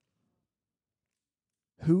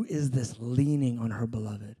 Who is this leaning on her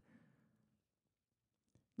beloved?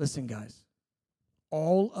 Listen, guys.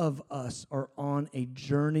 All of us are on a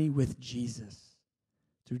journey with Jesus.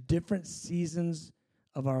 Through different seasons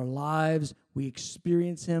of our lives, we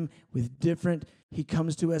experience him with different, he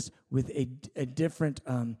comes to us with a different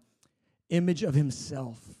image of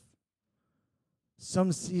himself.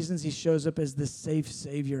 Some seasons he shows up as this safe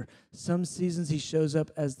Savior. Some seasons he shows up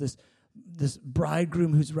as this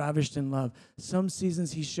bridegroom who's ravished in love. Some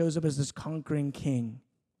seasons he shows up as this conquering king.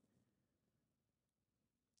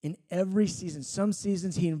 In every season, some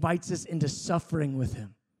seasons he invites us into suffering with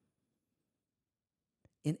him.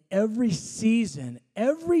 In every season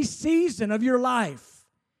of your life,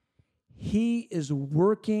 he is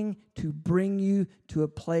working to bring you to a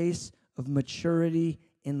place of maturity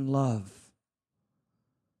in love.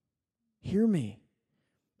 Hear me.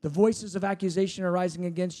 The voices of accusation are rising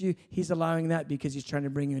against you. He's allowing that because he's trying to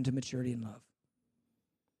bring you into maturity and love.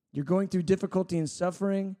 You're going through difficulty and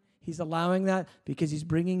suffering. He's allowing that because he's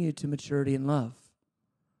bringing you to maturity and love.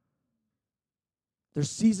 There's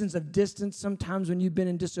seasons of distance sometimes when you've been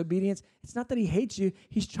in disobedience. It's not that he hates you.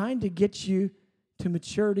 He's trying to get you to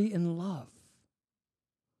maturity and love.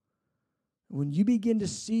 When you begin to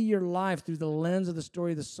see your life through the lens of the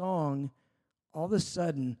story of the song, all of a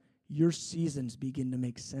sudden, your seasons begin to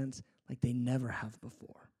make sense like they never have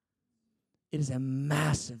before. It is a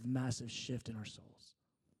massive, massive shift in our souls.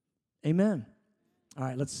 Amen. All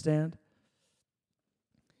right, let's stand.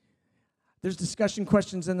 There's discussion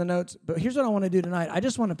questions in the notes, but here's what I want to do tonight. I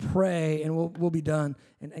just want to pray, and we'll be done.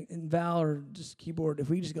 And Val, or just keyboard, if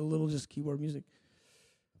we just get a little just keyboard music.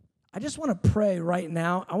 I just want to pray right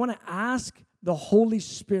now. I want to ask the Holy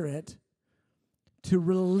Spirit to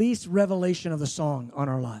release revelation of the song on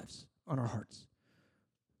our lives, on our hearts.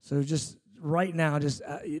 So just right now, just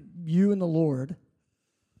you and the Lord,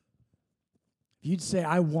 if you'd say,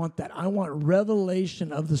 I want that. I want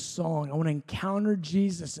revelation of the song. I want to encounter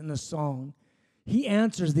Jesus in the song. He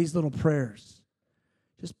answers these little prayers.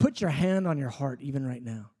 Just put your hand on your heart even right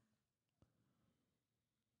now.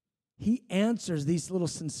 He answers these little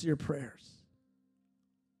sincere prayers.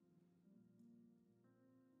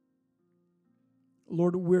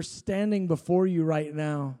 Lord, we're standing before you right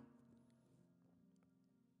now.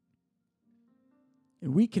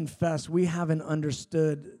 And we confess we haven't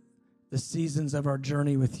understood the seasons of our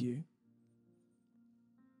journey with you.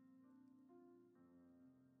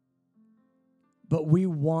 But we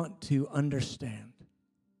want to understand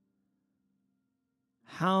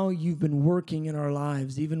how you've been working in our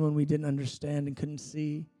lives, even when we didn't understand and couldn't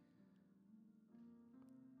see.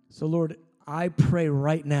 So, Lord, I pray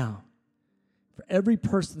right now, for every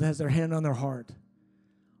person that has their hand on their heart,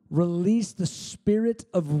 release the spirit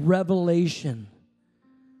of revelation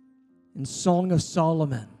in Song of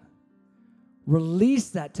Solomon.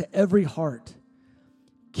 Release that to every heart.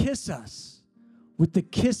 Kiss us with the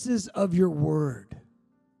kisses of your word.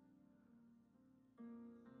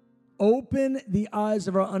 Open the eyes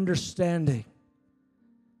of our understanding.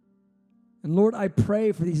 And Lord, I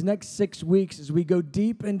pray for these next 6 weeks as we go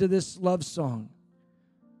deep into this love song,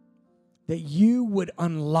 that you would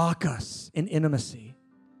unlock us in intimacy.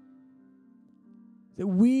 That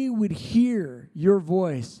we would hear your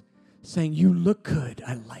voice saying, you look good,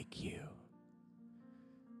 I like you.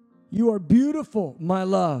 You are beautiful, my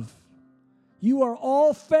love. You are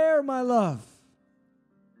all fair, my love.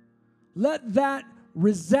 Let that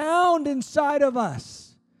resound inside of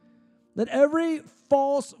us. Let every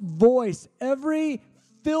false voice, every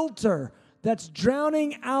filter that's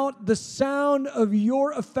drowning out the sound of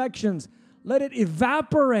your affections, let it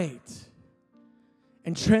evaporate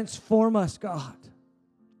and transform us, God.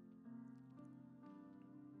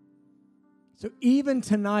 So even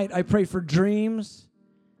tonight, I pray for dreams.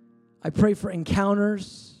 I pray for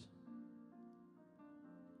encounters.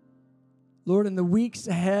 Lord, in the weeks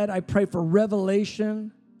ahead, I pray for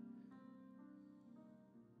revelation.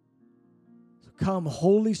 So come,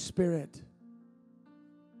 Holy Spirit,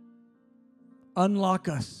 unlock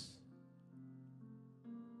us.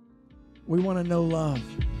 We want to know love.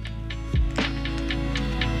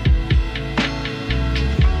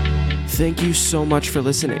 Thank you so much for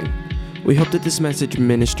listening. We hope that this message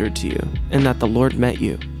ministered to you and that the Lord met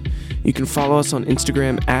you. You can follow us on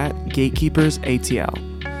Instagram at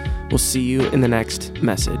GatekeepersATL. We'll see you in the next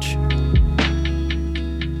message.